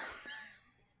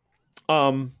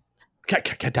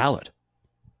 Allard.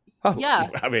 Oh, yeah.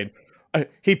 I mean,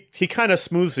 he kind of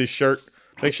smooths his shirt,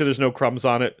 Make sure there's no crumbs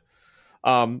on it.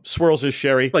 Swirls his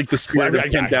sherry. Like the spirit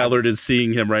of Ken Dallard is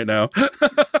seeing him right now.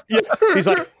 Yeah, he's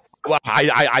like, well,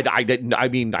 I didn't. I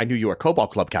mean, I knew you were a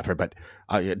Cobalt Club, Catherine, but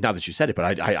now that you said it,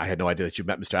 but I had no idea that you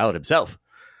met Mr. Allard himself.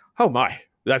 Oh my,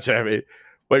 that's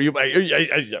well, you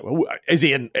is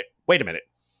he in? Wait a minute,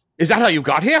 is that how you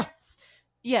got here?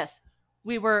 Yes,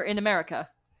 we were in America.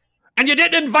 And you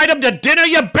didn't invite him to dinner,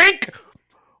 you bink?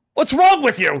 What's wrong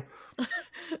with you?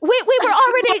 We were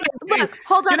already. Look,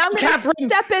 hold on. I'm going to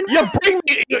step in.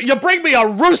 You bring me a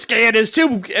Ruski and his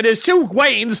two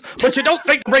Waynes, but you don't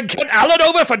think to bring Kent Allen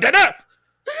over for dinner?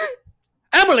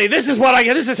 Emily, this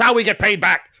is how we get paid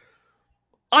back.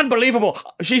 Unbelievable.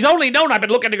 She's only known I've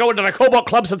been looking to go into the Cobalt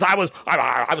Club since I was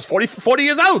 40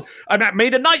 years old. I'm at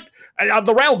Maiden Night of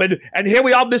the Realm, and here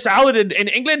we are, Mr. Allen in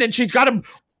England, and she's got him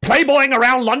playboying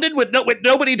around London with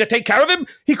nobody to take care of him.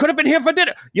 He could have been here for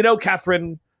dinner. You know,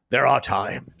 Catherine, there are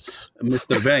times.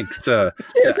 Mr. Banks,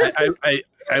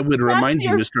 I would remind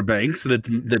you, Mr. Banks,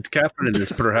 that Catherine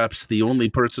is perhaps the only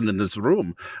person in this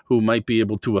room who might be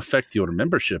able to affect your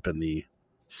membership in the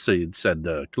said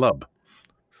club.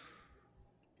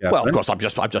 Catherine? Well, of course, I'm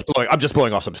just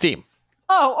blowing off some steam.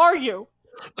 Oh, are you?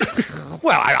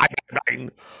 Well,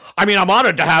 I mean, I'm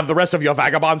honored to have the rest of your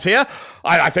vagabonds here.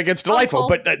 I think it's delightful,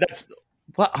 but that's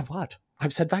what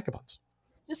I've said vagabonds.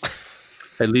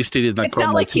 At least he did not call them. It's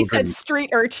not like he children. said street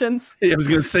urchins. I was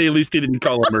going to say, at least he didn't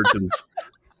call them urchins.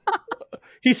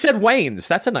 He said Waynes.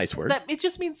 That's a nice word. It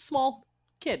just means small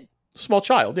kid. Small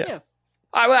child, yeah.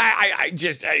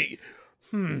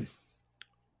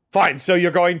 Fine, so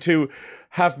you're going to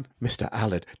have Mr.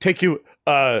 Allard take you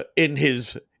in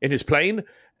his plane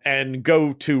and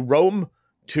go to Rome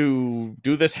to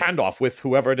do this handoff with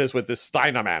whoever it is, with this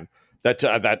Steiner man.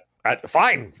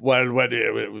 Fine. Well,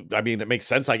 I mean, it makes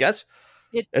sense, I guess.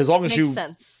 As long as makes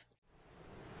sense.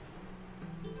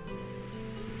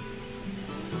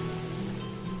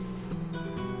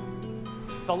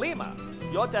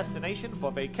 Thelema, your destination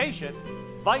for vacation,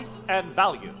 vice, and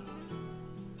value.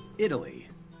 Italy,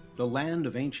 the land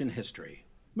of ancient history.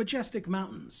 Majestic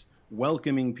mountains,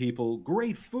 welcoming people,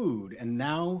 great food, and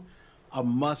now a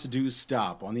must-do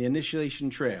stop on the initiation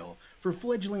trail for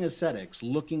fledgling ascetics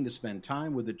looking to spend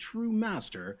time with a true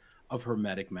master of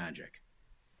hermetic magic.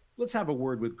 Let's have a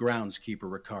word with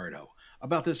groundskeeper Ricardo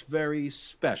about this very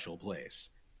special place.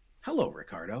 Hello,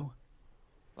 Ricardo.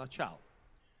 Ciao.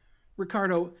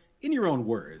 Ricardo, in your own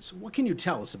words, what can you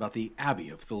tell us about the Abbey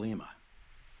of Thelema?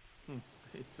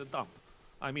 It's a dump.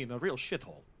 I mean, a real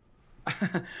shithole.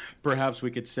 Perhaps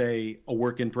we could say a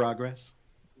work in progress?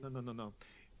 No.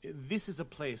 This is a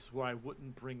place where I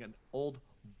wouldn't bring an old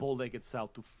bow-legged sow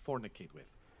to fornicate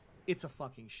with. It's a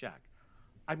fucking shack.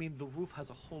 I mean, the roof has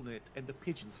a hole in it and the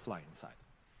pigeons fly inside.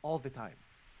 All the time.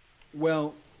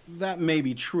 Well, that may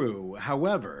be true.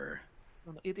 However...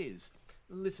 No, it is.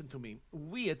 Listen to me.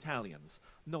 We Italians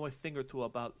know a thing or two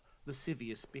about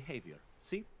lascivious behavior.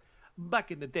 See?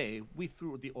 Back in the day, we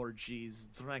threw the orgies,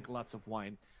 drank lots of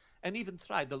wine, and even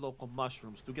tried the local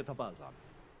mushrooms to get a buzz on.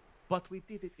 But we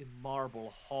did it in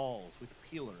marble halls with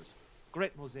peelers,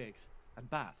 great mosaics, and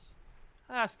baths.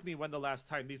 Ask me when the last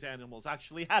time these animals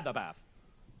actually had a bath.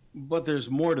 But there's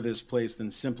more to this place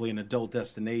than simply an adult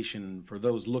destination for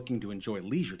those looking to enjoy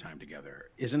leisure time together,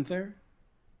 isn't there?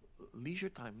 Leisure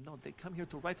time? No, they come here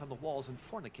to write on the walls and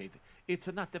fornicate.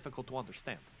 It's not difficult to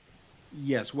understand.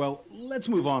 Yes, well, let's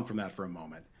move on from that for a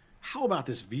moment. How about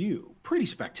this view? Pretty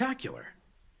spectacular.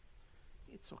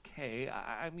 It's okay.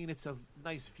 I mean, it's a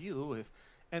nice view if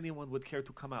anyone would care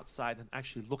to come outside and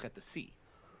actually look at the sea.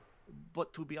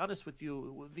 But to be honest with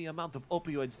you, the amount of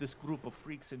opioids this group of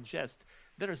freaks ingest,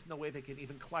 there is no way they can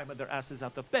even climb their asses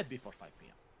out of bed before 5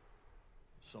 p.m.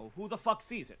 So who the fuck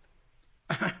sees it?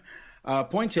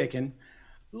 Point taken.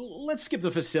 Let's skip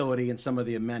the facility and some of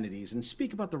the amenities and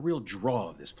speak about the real draw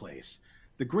of this place.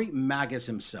 The great magus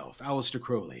himself, Aleister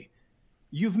Crowley.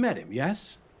 You've met him,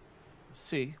 yes?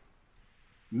 See.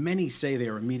 Many say they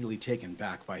are immediately taken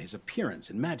back by his appearance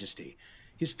and majesty,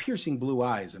 his piercing blue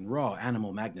eyes and raw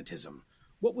animal magnetism.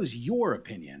 What was your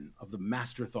opinion of the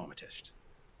master thaumatist?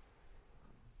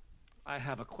 I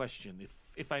have a question,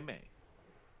 if I may.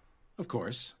 Of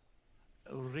course.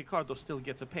 Ricardo still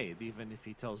gets paid, even if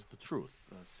he tells the truth,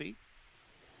 see?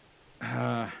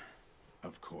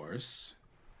 Of course.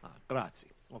 Grazie.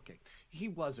 Okay. He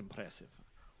was impressive.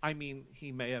 I mean,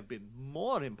 he may have been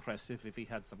more impressive if he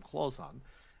had some clothes on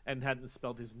and hadn't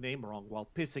spelled his name wrong while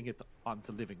pissing it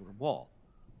onto the living room wall.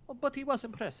 But he was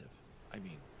impressive. I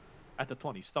mean, at the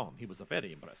 20 stone, he was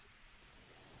very impressive.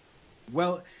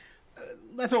 Well,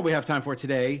 that's all we have time for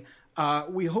today.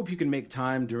 We hope you can make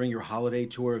time during your holiday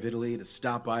tour of Italy to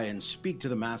stop by and speak to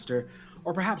the master.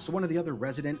 or perhaps one of the other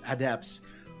resident adepts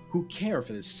who care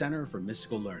for this Center for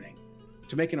Mystical Learning.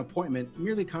 To make an appointment,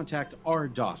 merely contact R.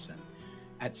 Dawson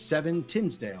at 7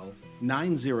 Tinsdale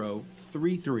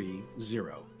 90330.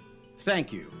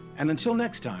 Thank you, and until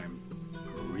next time,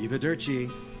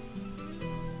 arrivederci.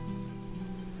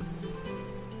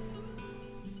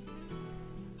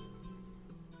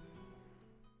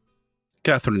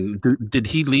 Catherine, did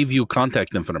he leave you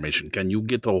contact information? Can you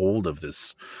get a hold of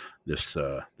this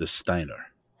Steiner?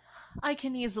 I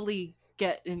can easily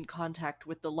get in contact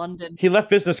with the London. He left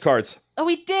business cards. Oh,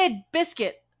 he did!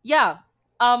 Biscuit! Yeah.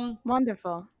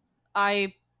 Wonderful.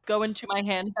 I go into my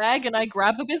handbag and I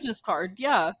grab a business card.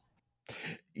 Yeah.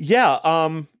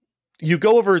 Yeah. You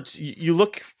go over, you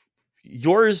look,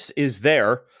 yours is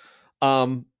there.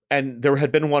 And there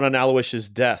had been one on Aloysius'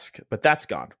 desk, but that's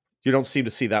gone. You don't seem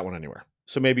to see that one anywhere.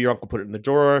 So maybe your uncle put it in the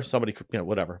drawer. Somebody could,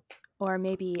 whatever. Or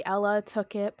maybe Ella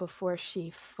took it before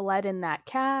she fled in that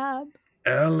cab.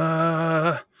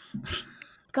 Ella.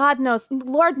 God knows,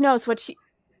 Lord knows what she.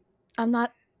 I'm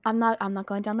not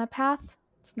going down that path.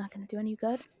 It's not going to do any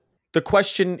good. The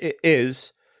question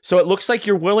is, so it looks like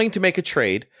you're willing to make a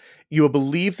trade. You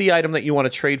believe the item that you want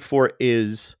to trade for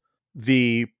is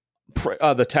the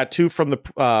tattoo from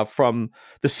the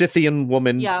Scythian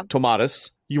woman,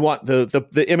 Tomatis. You want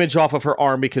the image off of her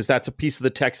arm because that's a piece of the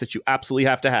text that you absolutely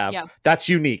have to have. Yeah. That's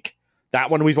unique. That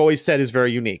one we've always said is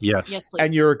very unique. Yes. Yes, please.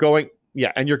 And you're going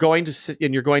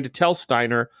to tell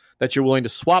Steiner that you're willing to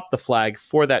swap the flag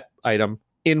for that item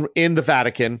in the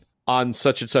Vatican on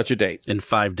such and such a date in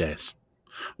 5 days.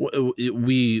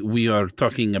 We are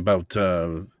talking about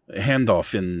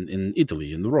handoff in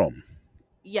Italy, in Rome.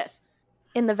 Yes.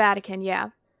 In the Vatican,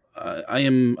 yeah. I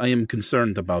am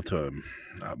concerned about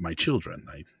my children.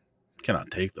 I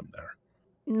cannot take them there.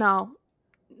 No,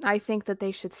 I think that they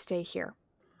should stay here.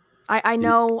 I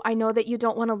know that you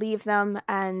don't want to leave them,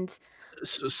 and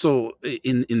so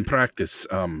in practice,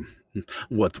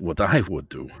 what I would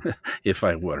do if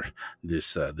I were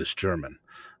this German,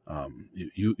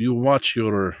 you watch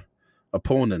your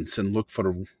opponents and look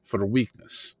for a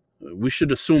weakness. We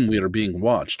should assume we are being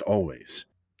watched always.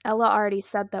 Ella already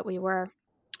said that we were.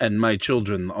 And my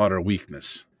children are a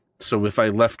weakness. So if I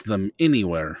left them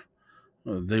anywhere,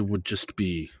 they would just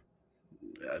be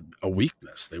a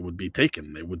weakness. They would be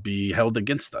taken. They would be held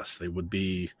against us. They would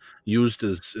be used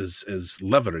as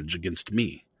leverage against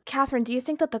me. Catherine, do you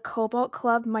think that the Cobalt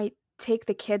Club might take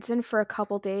the kids in for a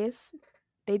couple days?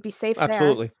 They'd be safe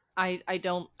Absolutely. there. I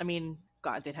don't, I mean,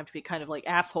 God, they'd have to be kind of like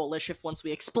asshole-ish if once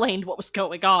we explained what was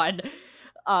going on.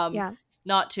 Yeah.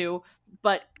 Not to,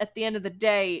 but at the end of the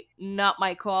day, not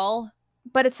my call.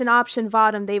 But it's an option,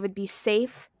 Vadum. They would be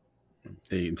safe.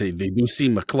 They do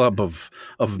seem a club of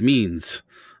means.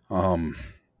 Perhaps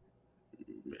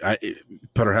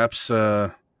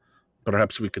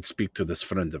we could speak to this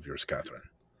friend of yours, Catherine.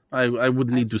 I would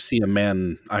need to see a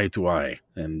man eye to eye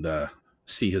and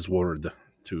see his word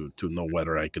to know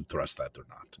whether I could trust that or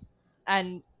not.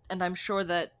 And I'm sure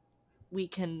that we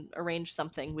can arrange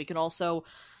something. We can also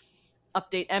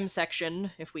update M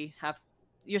section if we have.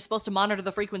 You're supposed to monitor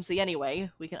the frequency anyway.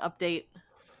 We can update.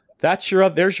 There's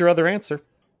your other answer.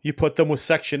 You put them with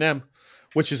Section M,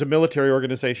 which is a military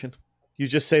organization. You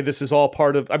just say this is all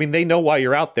part of. I mean, they know why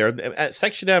you're out there.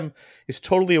 Section M is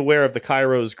totally aware of the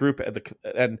Cairo's group,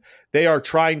 and they are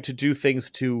trying to do things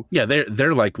to. Yeah,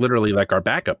 they're like literally like our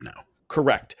backup now.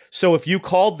 Correct. So if you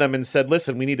called them and said,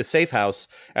 "Listen, we need a safe house,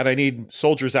 and I need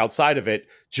soldiers outside of it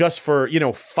just for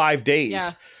 5 days."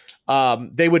 Yeah.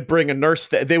 They would bring a nurse.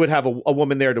 They would have a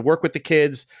woman there to work with the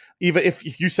kids. Even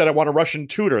if you said, I want a Russian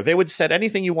tutor, they would set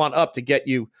anything you want up to get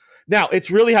you. Now, it's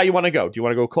really how you want to go. Do you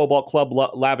want to go Cobalt Club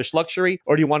lavish luxury,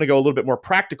 or do you want to go a little bit more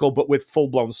practical, but with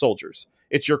full-blown soldiers?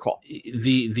 It's your call.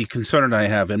 The concern I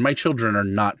have, and my children are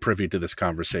not privy to this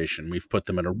conversation. We've put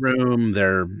them in a room.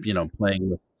 They're,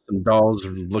 playing with some dolls,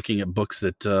 looking at books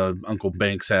that Uncle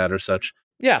Banks had or such.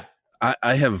 Yeah.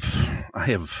 I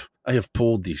have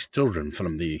pulled these children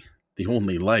from the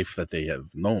only life that they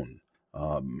have known.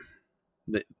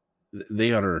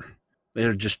 They are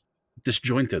just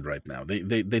disjointed right now.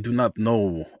 They do not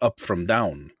know up from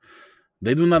down.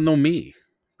 They do not know me.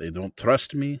 They don't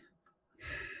trust me.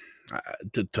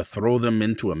 To throw them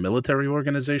into a military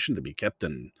organization to be kept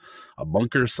in a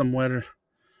bunker somewhere.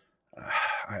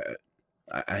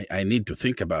 I need to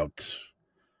think about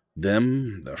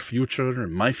them, their future,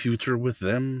 and my future with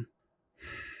them.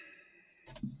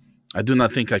 I do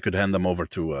not think I could hand them over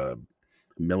to a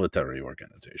military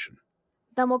organization.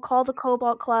 Then we'll call the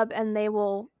Cobalt Club and they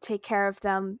will take care of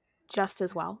them just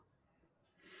as well.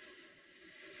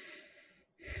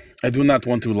 I do not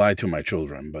want to lie to my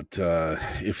children, but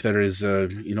if there is a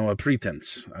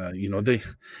pretense, they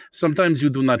sometimes you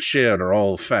do not share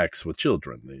all facts with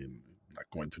children. They're not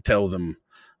going to tell them,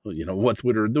 what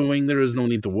we're doing. There is no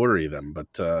need to worry them.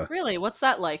 But Really, what's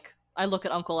that like? I look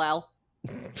at Uncle Al.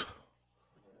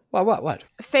 What?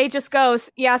 Faye just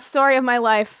goes, yeah, story of my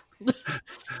life.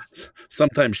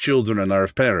 sometimes children are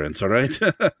parents, all right?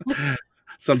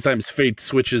 Sometimes fate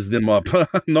switches them up.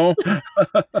 No?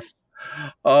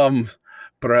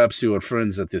 Perhaps your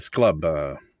friends at this club,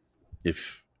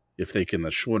 if they can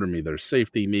assure me their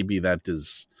safety, maybe that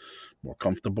is more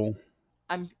comfortable.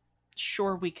 I'm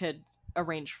sure we could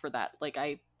arrange for that. Like,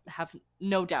 I have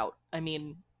no doubt. I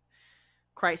mean,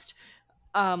 Christ.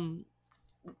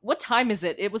 What time is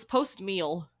it? It was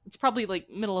post-meal. It's probably, like,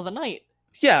 middle of the night.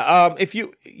 Yeah,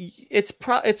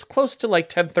 it's close to like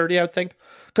 10:30, I would think,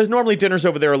 because normally dinner's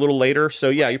over there a little later. So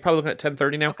yeah, you're probably looking at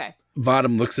 10:30 now. Okay.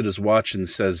 Vadam looks at his watch and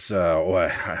says,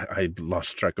 I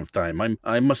lost track of time.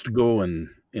 I must go and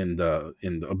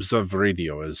observe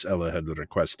radio as Ella had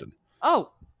requested.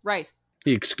 Oh, right.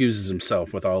 He excuses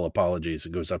himself with all apologies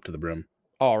and goes up to the brim.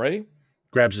 Already?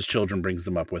 Grabs his children, brings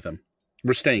them up with him.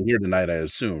 We're staying here tonight, I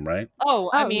assume, right? Oh,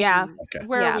 I mean, yeah. Okay.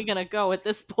 Where are we going to go at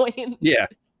this point? Yeah.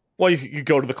 Well, you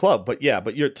go to the club, but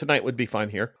tonight would be fine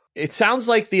here. It sounds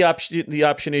like the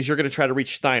option is you're going to try to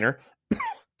reach Steiner,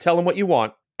 tell him what you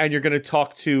want, and you're going to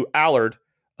talk to Allard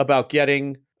about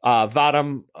getting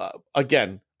Vadam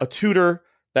again, a tutor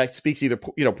that speaks either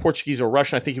Portuguese or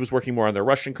Russian. I think he was working more on their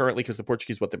Russian currently because the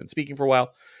Portuguese is what they've been speaking for a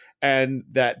while, and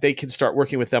that they can start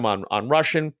working with them on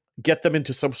Russian, get them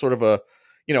into some sort of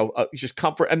just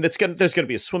comfort, and there's going to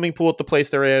be a swimming pool at the place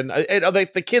they're in.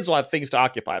 The kids will have things to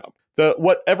occupy them.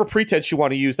 Whatever pretense you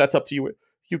want to use, that's up to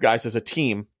you guys as a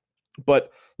team.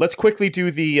 But let's quickly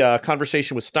do the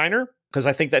conversation with Steiner, because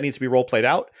I think that needs to be role played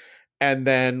out, and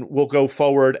then we'll go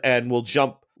forward and we'll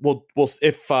jump.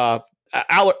 If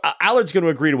Allard's going to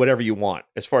agree to whatever you want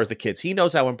as far as the kids. He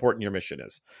knows how important your mission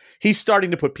is. He's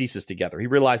starting to put pieces together. He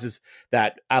realizes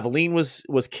that Aveline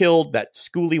was killed, that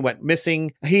Schooley went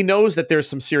missing. He knows that there's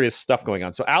some serious stuff going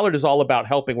on. So Allard is all about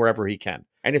helping wherever he can.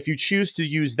 And if you choose to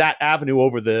use that avenue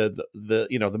over the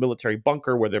military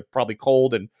bunker where they're probably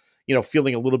cold and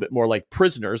feeling a little bit more like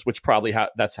prisoners, which probably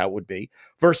that's how it would be,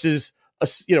 versus a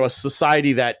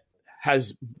society that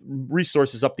has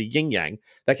resources up the yin yang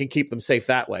that can keep them safe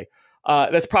that way.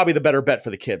 That's probably the better bet for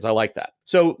the kids. I like that.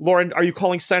 So, Lauren, are you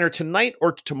calling Steiner tonight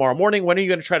or tomorrow morning? When are you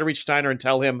going to try to reach Steiner and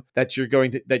tell him that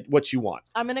that what you want?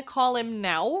 I'm going to call him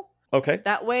now. Okay.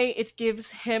 That way it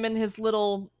gives him and his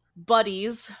little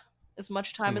buddies as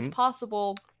much time as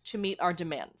possible to meet our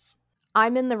demands.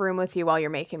 I'm in the room with you while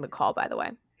you're making the call, by the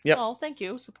way. Yep. Oh, thank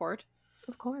you. Support.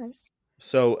 Of course.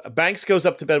 So Banks goes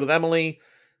up to bed with Emily.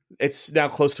 It's now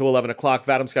close to 11 o'clock.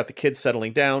 Vadam's got the kids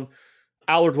settling down.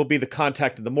 Allard will be the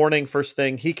contact in the morning, first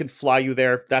thing. He can fly you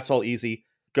there. That's all easy.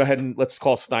 Go ahead and let's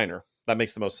call Steiner. That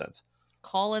makes the most sense.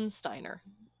 Colin Steiner.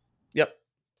 Yep.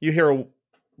 You hear a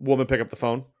woman pick up the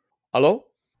phone. Hello?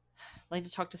 I'd like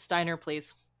to talk to Steiner,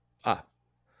 please. Ah.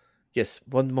 Yes,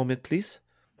 one moment, please.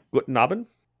 Guten Abend.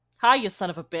 Hi, you son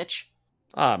of a bitch.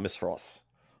 Ah, Miss Ross.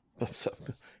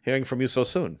 Hearing from you so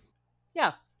soon.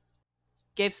 Yeah.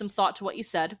 Gave some thought to what you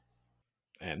said.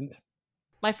 And?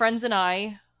 My friends and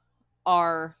I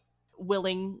are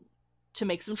willing to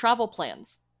make some travel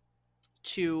plans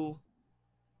to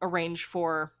arrange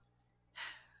for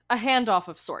a handoff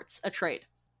of sorts, a trade.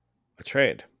 A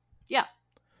trade? Yeah.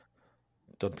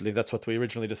 Don't believe that's what we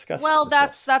originally discussed. Well,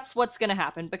 that's what's going to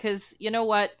happen, because you know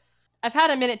what? I've had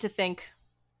a minute to think.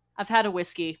 I've had a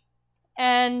whiskey.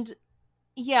 And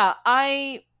yeah,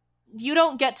 you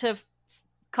don't get to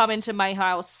come into my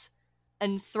house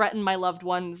and threaten my loved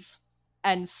ones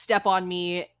and step on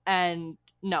me, and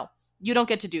no, you don't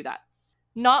get to do that.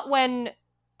 Not when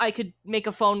I could make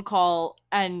a phone call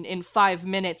and in 5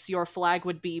 minutes your flag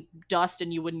would be dust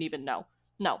and you wouldn't even know.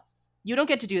 No, you don't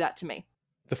get to do that to me.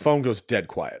 The phone goes dead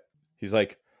quiet. He's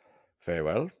like, very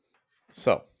well.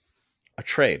 So, a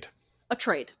trade. A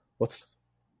trade. What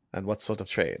sort of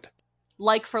trade?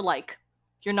 Like for like.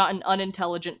 You're not an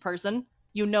unintelligent person.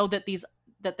 You know that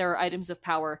there are items of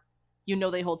power. You know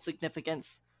they hold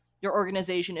significance. Your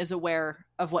organization is aware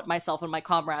of what myself and my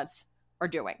comrades are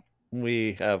doing.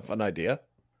 We have an idea.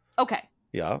 Okay.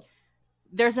 Yeah.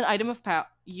 There's an item of power.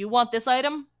 You want this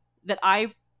item that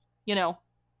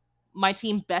my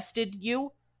team bested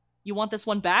you? You want this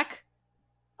one back?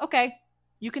 Okay.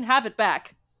 You can have it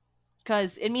back.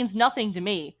 Because it means nothing to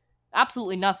me.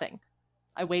 Absolutely nothing.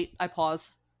 I wait. I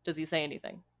pause. Does he say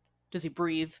anything? Does he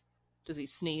breathe? Does he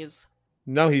sneeze?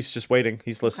 No, he's just waiting.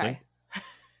 He's listening. Okay.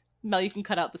 Mel, you can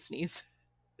cut out the sneeze.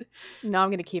 No, I'm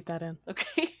going to keep that in.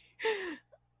 Okay.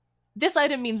 This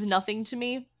item means nothing to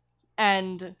me,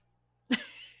 and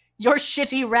your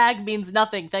shitty rag means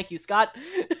nothing. Thank you, Scott.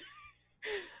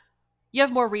 You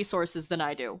have more resources than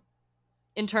I do.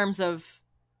 In terms of,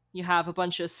 you have a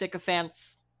bunch of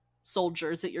sycophants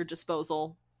soldiers at your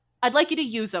disposal. I'd like you to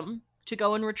use them to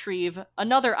go and retrieve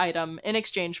another item in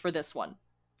exchange for this one.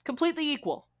 Completely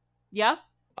equal. Yeah?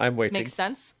 I'm waiting. Makes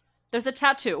sense. There's a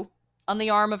tattoo on the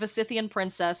arm of a Scythian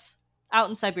princess out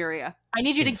in Siberia. I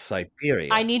need you to Siberia.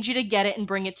 I need you to get it and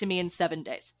bring it to me in 7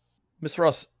 days. Miss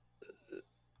Ross,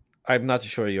 I'm not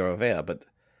sure you're aware, but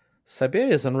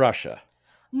Siberia is in Russia.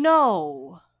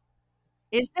 No.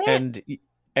 Is it?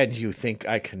 And you think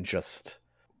I can just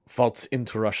waltz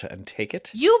into Russia and take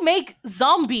it? You make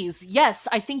zombies. Yes,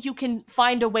 I think you can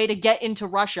find a way to get into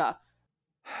Russia.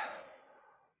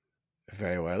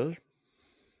 Very well.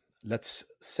 Let's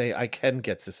say I can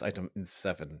get this item in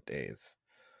 7 days.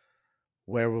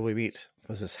 Where will we meet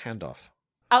for this handoff?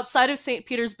 Outside of St.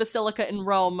 Peter's Basilica in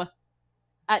Rome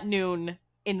at noon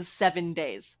in 7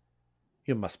 days.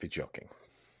 You must be joking.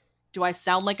 Do I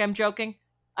sound like I'm joking?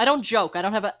 I don't joke. I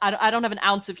don't have an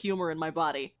ounce of humor in my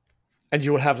body. And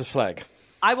you will have this flag?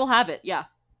 I will have it, yeah.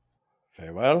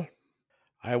 Very well.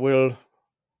 I will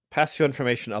pass your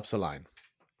information up the line.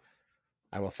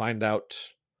 I will find out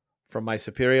from my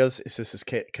superiors if this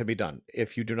can be done.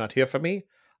 If you do not hear from me,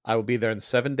 I will be there in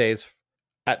 7 days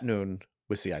at noon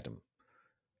with the item.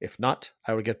 If not,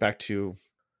 I will get back to you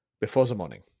before the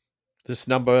morning. This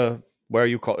number, where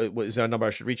you call, is there a number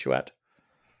I should reach you at?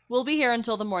 We'll be here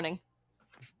until the morning.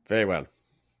 Very well.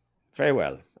 Very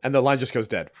well. And the line just goes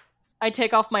dead. I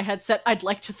take off my headset. I'd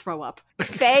like to throw up.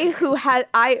 Faye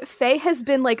has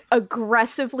been like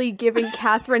aggressively giving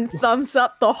Catherine thumbs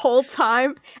up the whole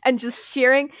time and just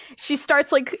cheering. She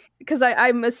starts like, because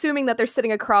I'm assuming that they're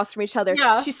sitting across from each other.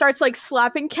 Yeah. She starts like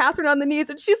slapping Catherine on the knees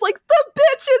and she's like, "The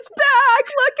bitch is back!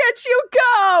 Look at you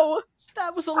go!"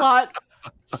 That was a lot.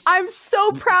 I'm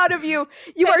so proud of you.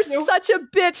 You are such a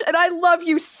bitch and I love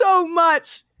you so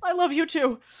much. I love you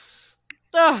too.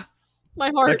 My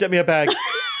heart. Now get me a bag.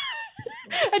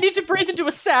 I need to breathe into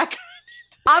a sack.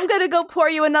 I'm gonna go pour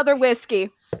you another whiskey.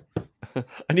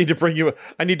 I need to breathe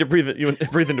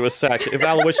into a sack. If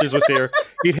Aloysius was here,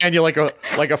 he'd hand you like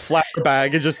a flat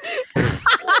bag and just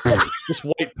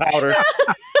white powder.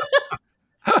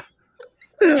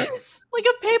 Like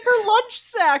a paper lunch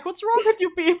sack. What's wrong with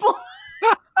you people?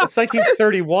 It's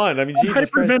 1931. I mean, Jesus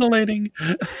Christ. Hyperventilating.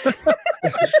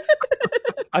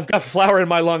 I've got flour in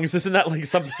my lungs. Isn't that like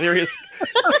something serious?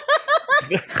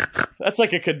 That's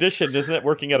like a condition, isn't it?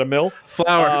 Working at a mill.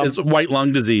 Flour is white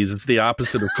lung disease. It's the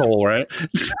opposite of coal, right?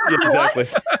 Yeah, exactly.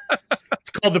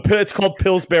 It's called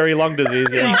Pillsbury lung disease.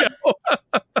 Yeah. There you go.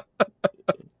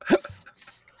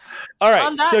 All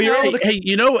right, so you're able to. Hey,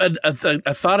 you know,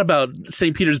 a thought about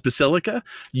St. Peter's Basilica.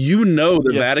 You know,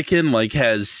 the Vatican like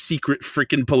has secret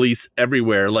freaking police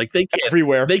everywhere. Like they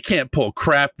can't pull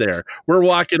crap there. We're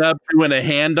walking up doing a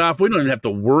handoff. We don't even have to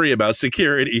worry about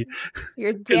security.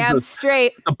 You're damn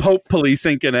straight. The Pope police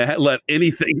ain't gonna let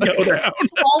anything go down.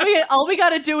 all we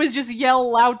gotta do is just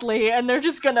yell loudly, and they're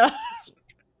just gonna.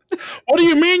 What do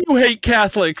you mean you hate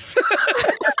Catholics?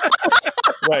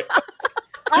 Right.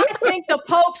 I think the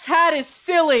Pope's hat is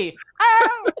silly.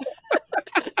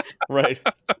 Right.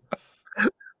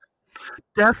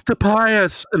 Death to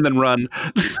Pius, and then run.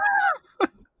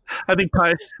 I think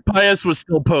Pius was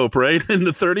still Pope, right? In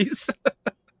the 30s?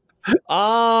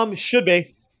 Should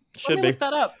be. Let me look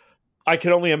that up. I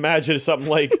can only imagine something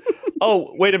like,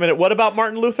 oh, wait a minute, what about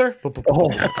Martin Luther? Oh,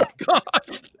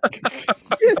 gosh.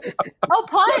 Oh,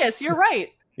 Pius, you're right.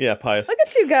 Yeah, Pius. Look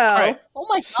at you go. All right. Oh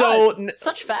my God. So,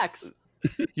 such facts.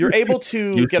 You're able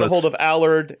to get a hold of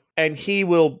Allard, and he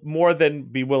will more than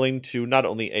be willing to not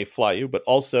only fly you, but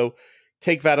also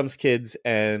take Vadim's kids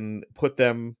and put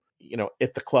them,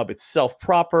 at the club itself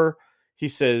proper. He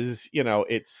says,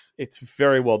 it's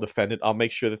very well defended. I'll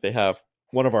make sure that they have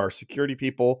one of our security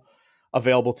people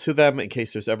available to them in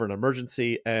case there's ever an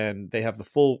emergency, and they have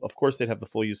they'd have the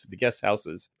full use of the guest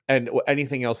houses and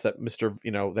anything else that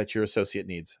that your associate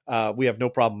needs. We have no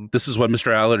problem. This is what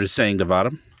Mr. Allard is saying to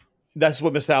Vadim? That's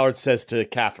what Mr. Allard says to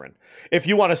Catherine. If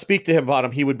you want to speak to him,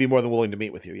 Vadim, he would be more than willing to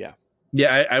meet with you. Yeah.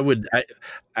 Yeah, I would.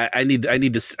 I need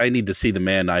to see the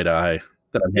man eye to eye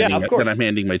that I'm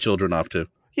handing my children off to.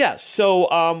 Yeah.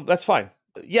 So that's fine.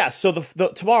 Yeah. So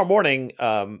the tomorrow morning,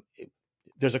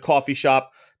 there's a coffee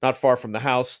shop not far from the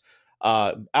house.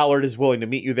 Allard is willing to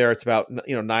meet you there. It's about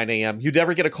 9 a.m. You'd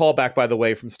never get a call back, by the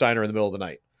way, from Steiner in the middle of the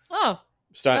night. Oh,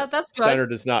 that's good. Steiner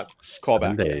does not call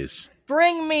back. Days.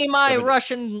 Bring me my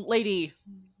Russian lady.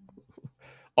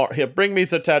 Here, bring me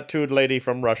the tattooed lady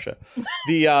from Russia.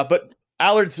 But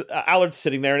Allard's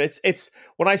sitting there, and it's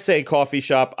when I say coffee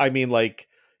shop, I mean like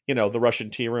the Russian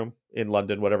tea room in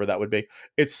London, whatever that would be.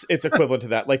 It's equivalent to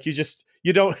that. Like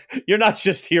you're not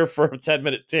just here for a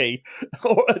 10-minute tea.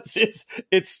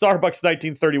 it's Starbucks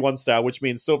 1931 style, which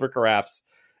means silver carafes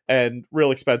and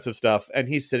real expensive stuff. And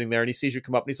he's sitting there, and he sees you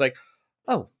come up, and he's like,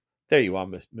 "Oh, there you are,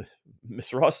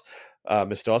 Miss Ross,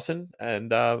 Miss Dawson,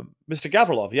 and Mr.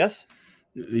 Gavrilov, yes."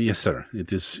 Yes, sir.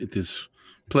 It is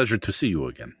pleasure to see you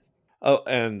again. Oh,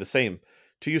 and the same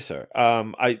to you, sir.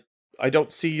 I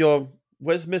don't see your.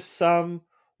 Where's Miss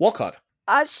Walcott?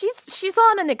 She's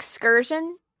on an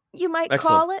excursion, you might Excellent.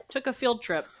 call it. Took a field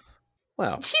trip.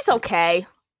 Well, She's okay.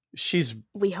 she's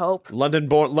We hope. London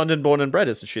born and bred,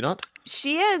 isn't she not?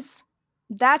 She is.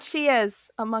 That she is,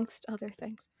 amongst other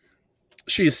things.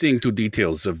 She is seeing to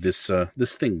details of this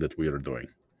thing that we are doing.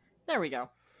 There we go.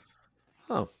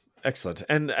 Oh, excellent.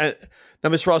 And now,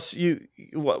 Miss Ross,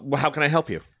 how can I help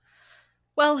you?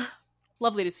 Well,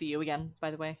 lovely to see you again,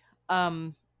 by the way.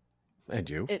 And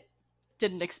you? It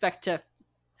didn't expect to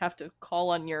have to call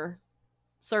on your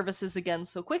services again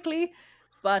so quickly,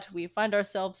 but we find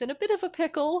ourselves in a bit of a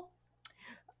pickle.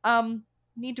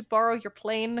 Need to borrow your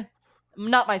plane.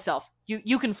 Not myself.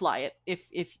 You can fly it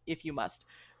if you must.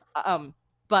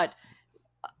 But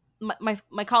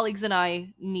my colleagues and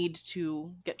I need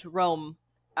to get to Rome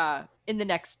in the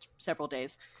next several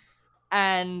days.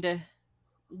 And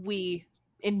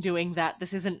in doing that,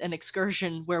 this isn't an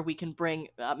excursion where we can bring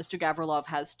Mr. Gavrilov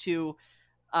has two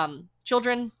young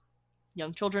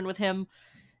children with him,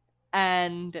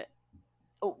 and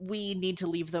we need to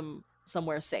leave them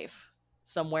somewhere safe,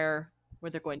 somewhere where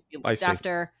they're going to be looked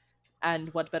after.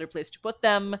 And what better place to put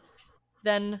them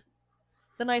than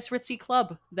the nice ritzy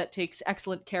club that takes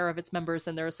excellent care of its members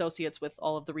and their associates with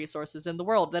all of the resources in the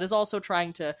world, that is also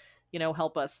trying to,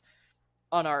 help us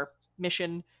on our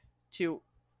mission to...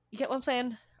 You get what I'm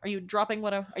saying? Are you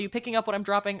picking up what I'm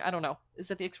dropping? I don't know. Is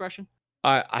that the expression?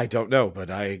 I don't know, but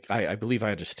I believe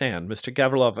I understand. Mr.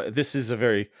 Gavrilov, this is a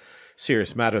very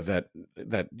serious matter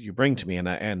that you bring to me,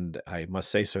 and I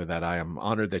must say, sir, that I am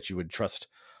honored that you would trust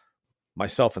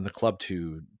myself and the club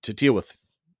to deal with,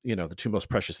 the two most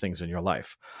precious things in your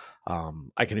life.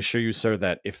 I can assure you, sir,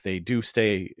 that if they do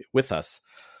stay with us,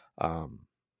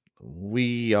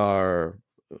 we are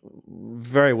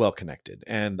very well connected,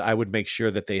 and I would make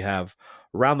sure that they have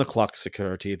round-the-clock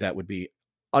security that would be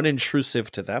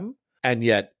unintrusive to them, and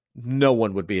yet no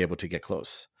one would be able to get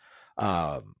close.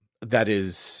 That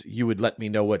is, you would let me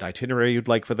know what itinerary you'd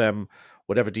like for them,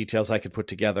 whatever details I could put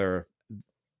together,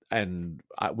 and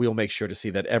we'll make sure to see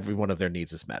that every one of their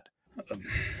needs is met.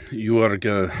 You are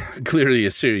clearly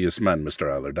a serious man, Mr.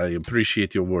 Allard. I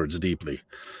appreciate your words deeply.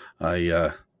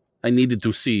 I needed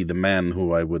to see the man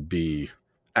who I would be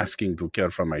asking to care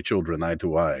for my children eye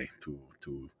to eye,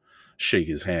 to shake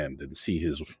his hand and see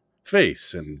his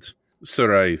face. And,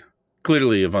 sir, I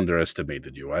clearly have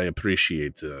underestimated you. I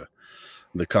appreciate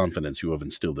the confidence you have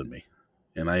instilled in me.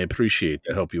 And I appreciate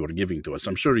the help you are giving to us.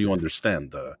 I'm sure you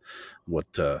understand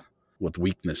what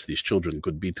weakness these children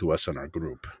could be to us in our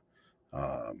group.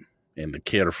 And the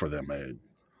care for them.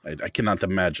 I cannot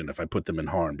imagine if I put them in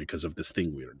harm because of this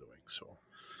thing we are doing. So,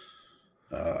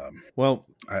 well,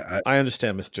 I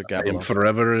understand, Mr. Gavrilov. I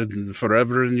am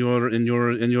forever in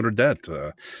your debt.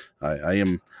 I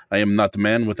am not a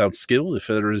man without skill. If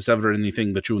there is ever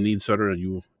anything that you need, sir,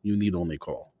 you need only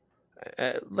call.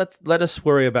 Let us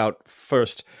worry about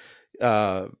first.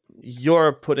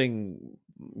 You're putting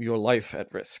your life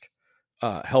at risk,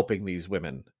 helping these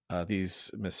women,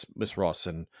 these Miss Ross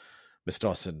and Miss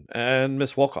Dawson and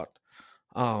Miss Walcott.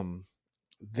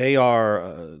 They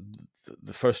are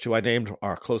the first two I named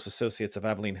are close associates of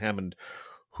Aveline Hammond,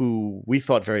 who we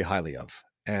thought very highly of,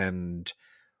 and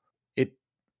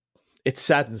it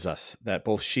saddens us that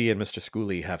both she and Mr.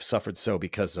 Schooley have suffered so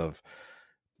because of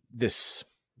this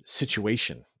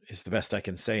situation. Is the best I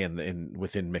can say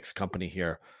within mixed company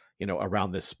here,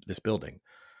 around this building.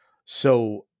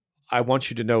 So I want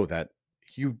you to know that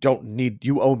you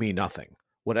owe me nothing.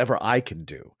 Whatever I can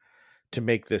do to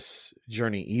make this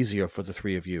journey easier for the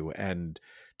three of you and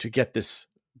to get this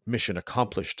mission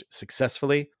accomplished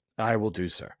successfully, I will do,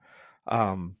 sir.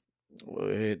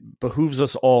 It behooves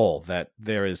us all that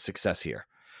there is success here.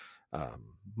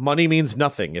 Money means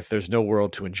nothing if there's no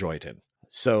world to enjoy it in.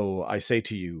 So I say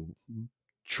to you,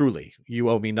 truly, you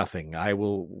owe me nothing. I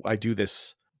do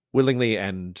this willingly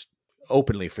and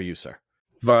openly for you, sir.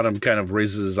 Vadim kind of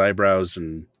raises his eyebrows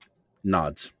and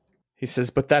nods. He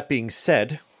says, but that being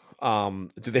said, do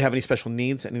they have any special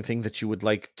needs? Anything that you would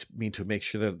like me to make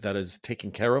sure that is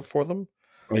taken care of for them?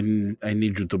 I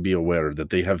need you to be aware that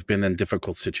they have been in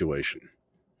difficult situation.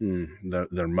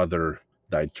 Their mother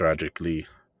died tragically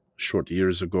short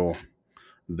years ago.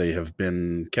 They have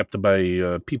been kept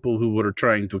by people who were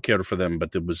trying to care for them,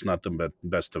 but it was not the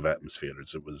best of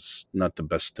atmospheres. It was not the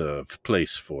best of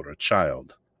place for a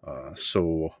child.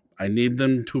 So I need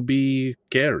them to be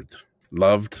cared,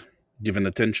 loved, given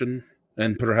attention,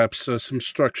 and perhaps some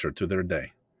structure to their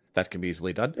day. That can be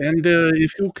easily done. And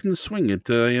if you can swing it,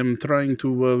 I am trying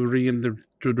to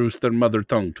reintroduce their mother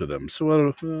tongue to them.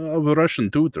 So a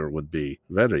Russian tutor would be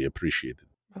very appreciated.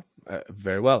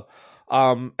 Very well.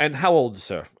 And how old,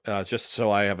 sir? Just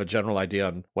so I have a general idea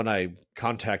on when I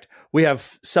contact. We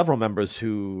have several members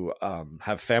who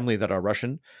have family that are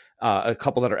Russian, a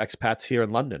couple that are expats here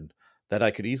in London that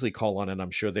I could easily call on, and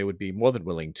I'm sure they would be more than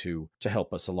willing to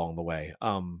help us along the way.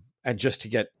 And just to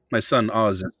get... My son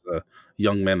Oz is a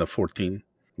young man of 14.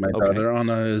 My daughter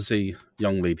Anna is a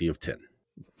young lady of 10.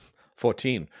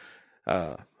 14.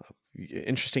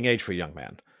 Interesting age for a young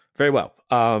man. Very well.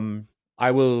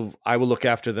 I will look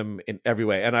after them in every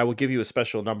way, and I will give you a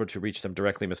special number to reach them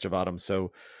directly, Mr. Bottom,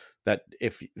 so that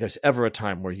if there's ever a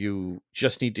time where you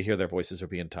just need to hear their voices or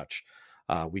be in touch,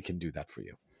 we can do that for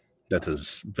you. That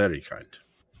is very kind.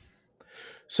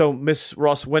 So, Miss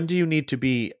Ross, when do you need to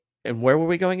be, and where were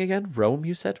we going again? Rome,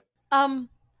 you said?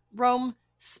 Rome,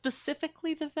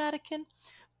 specifically the Vatican,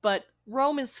 but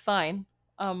Rome is fine.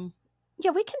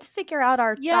 Yeah, we can figure out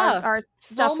our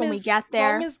stuff Rome when we get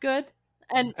there. Rome is good.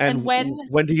 And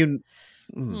when do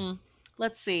you...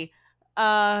 Let's see.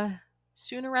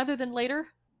 Sooner rather than later?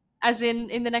 As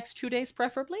in the next 2 days,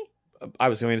 preferably? I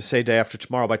was going to say day after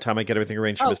tomorrow by the time I get everything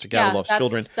arranged for Mr. Gavalov's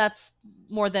children. That's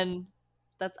more than...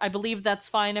 I believe that's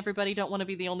fine. Everybody don't want to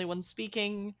be the only one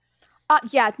speaking.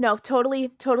 Yeah, no, totally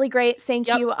great. Thank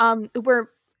you.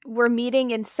 We're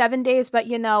meeting in 7 days, but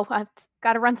I've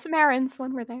got to run some errands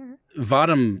when we're there.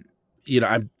 Vadam,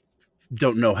 I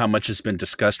don't know how much has been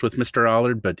discussed with Mr.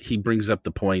 Allard, but he brings up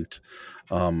the point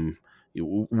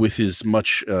with as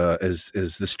much as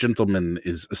this gentleman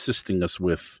is assisting us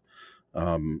with.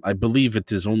 I believe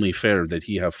it is only fair that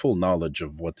he have full knowledge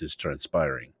of what is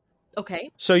transpiring.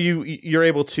 Okay. So you're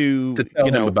able to tell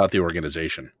him about the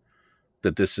organization,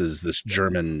 that this is this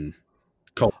German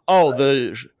cult. Oh,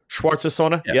 the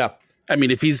Schwarze-Sonne? Yeah. I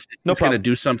mean, if he's going to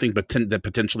do something that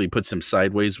potentially puts him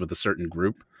sideways with a certain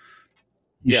group,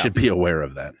 you should be aware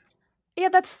of that. Yeah,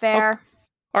 that's fair.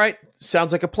 All right.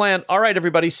 Sounds like a plan. All right,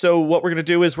 everybody. So what we're going to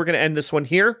do is we're going to end this one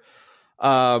here.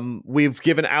 We've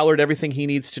given Allard everything he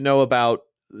needs to know about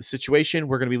the situation.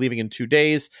 We're going to be leaving in 2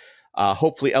 days.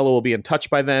 Hopefully Ella will be in touch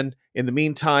by then. In the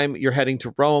meantime, you're heading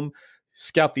to Rome,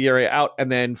 scout the area out, and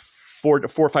then 4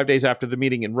 or 5 days after the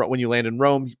meeting when you land in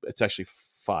Rome, it's actually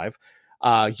 5,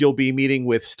 you'll be meeting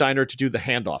with Steiner to do the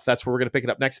handoff. That's where we're going to pick it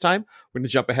up next time. We're going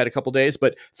to jump ahead a couple days,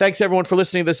 but thanks everyone for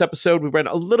listening to this episode. We went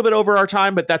a little bit over our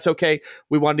time, but that's okay.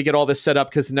 We wanted to get all this set up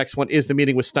because the next one is the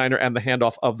meeting with Steiner and the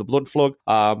handoff of the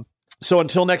Blutflug. So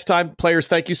until next time, players,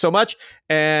 thank you so much.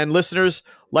 And listeners,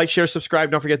 like, share,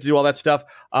 subscribe. Don't forget to do all that stuff.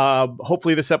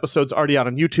 Hopefully this episode's already out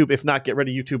on YouTube. If not, get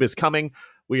ready. YouTube is coming.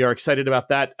 We are excited about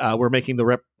that. We're making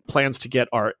the plans to get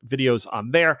our videos on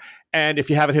there. And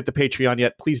if you haven't hit the Patreon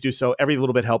yet, please do so. Every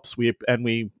little bit helps.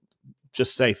 We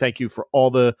just say thank you for all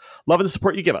the love and the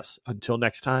support you give us. Until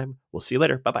next time, we'll see you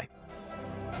later. Bye-bye.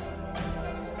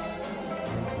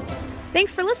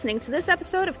 Thanks for listening to this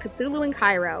episode of Cthulhu in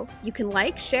Cairo. You can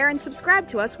like, share, and subscribe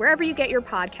to us wherever you get your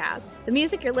podcasts. The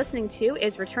music you're listening to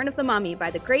is Return of the Mummy by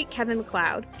the great Kevin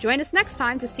MacLeod. Join us next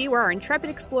time to see where our intrepid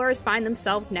explorers find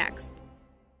themselves next.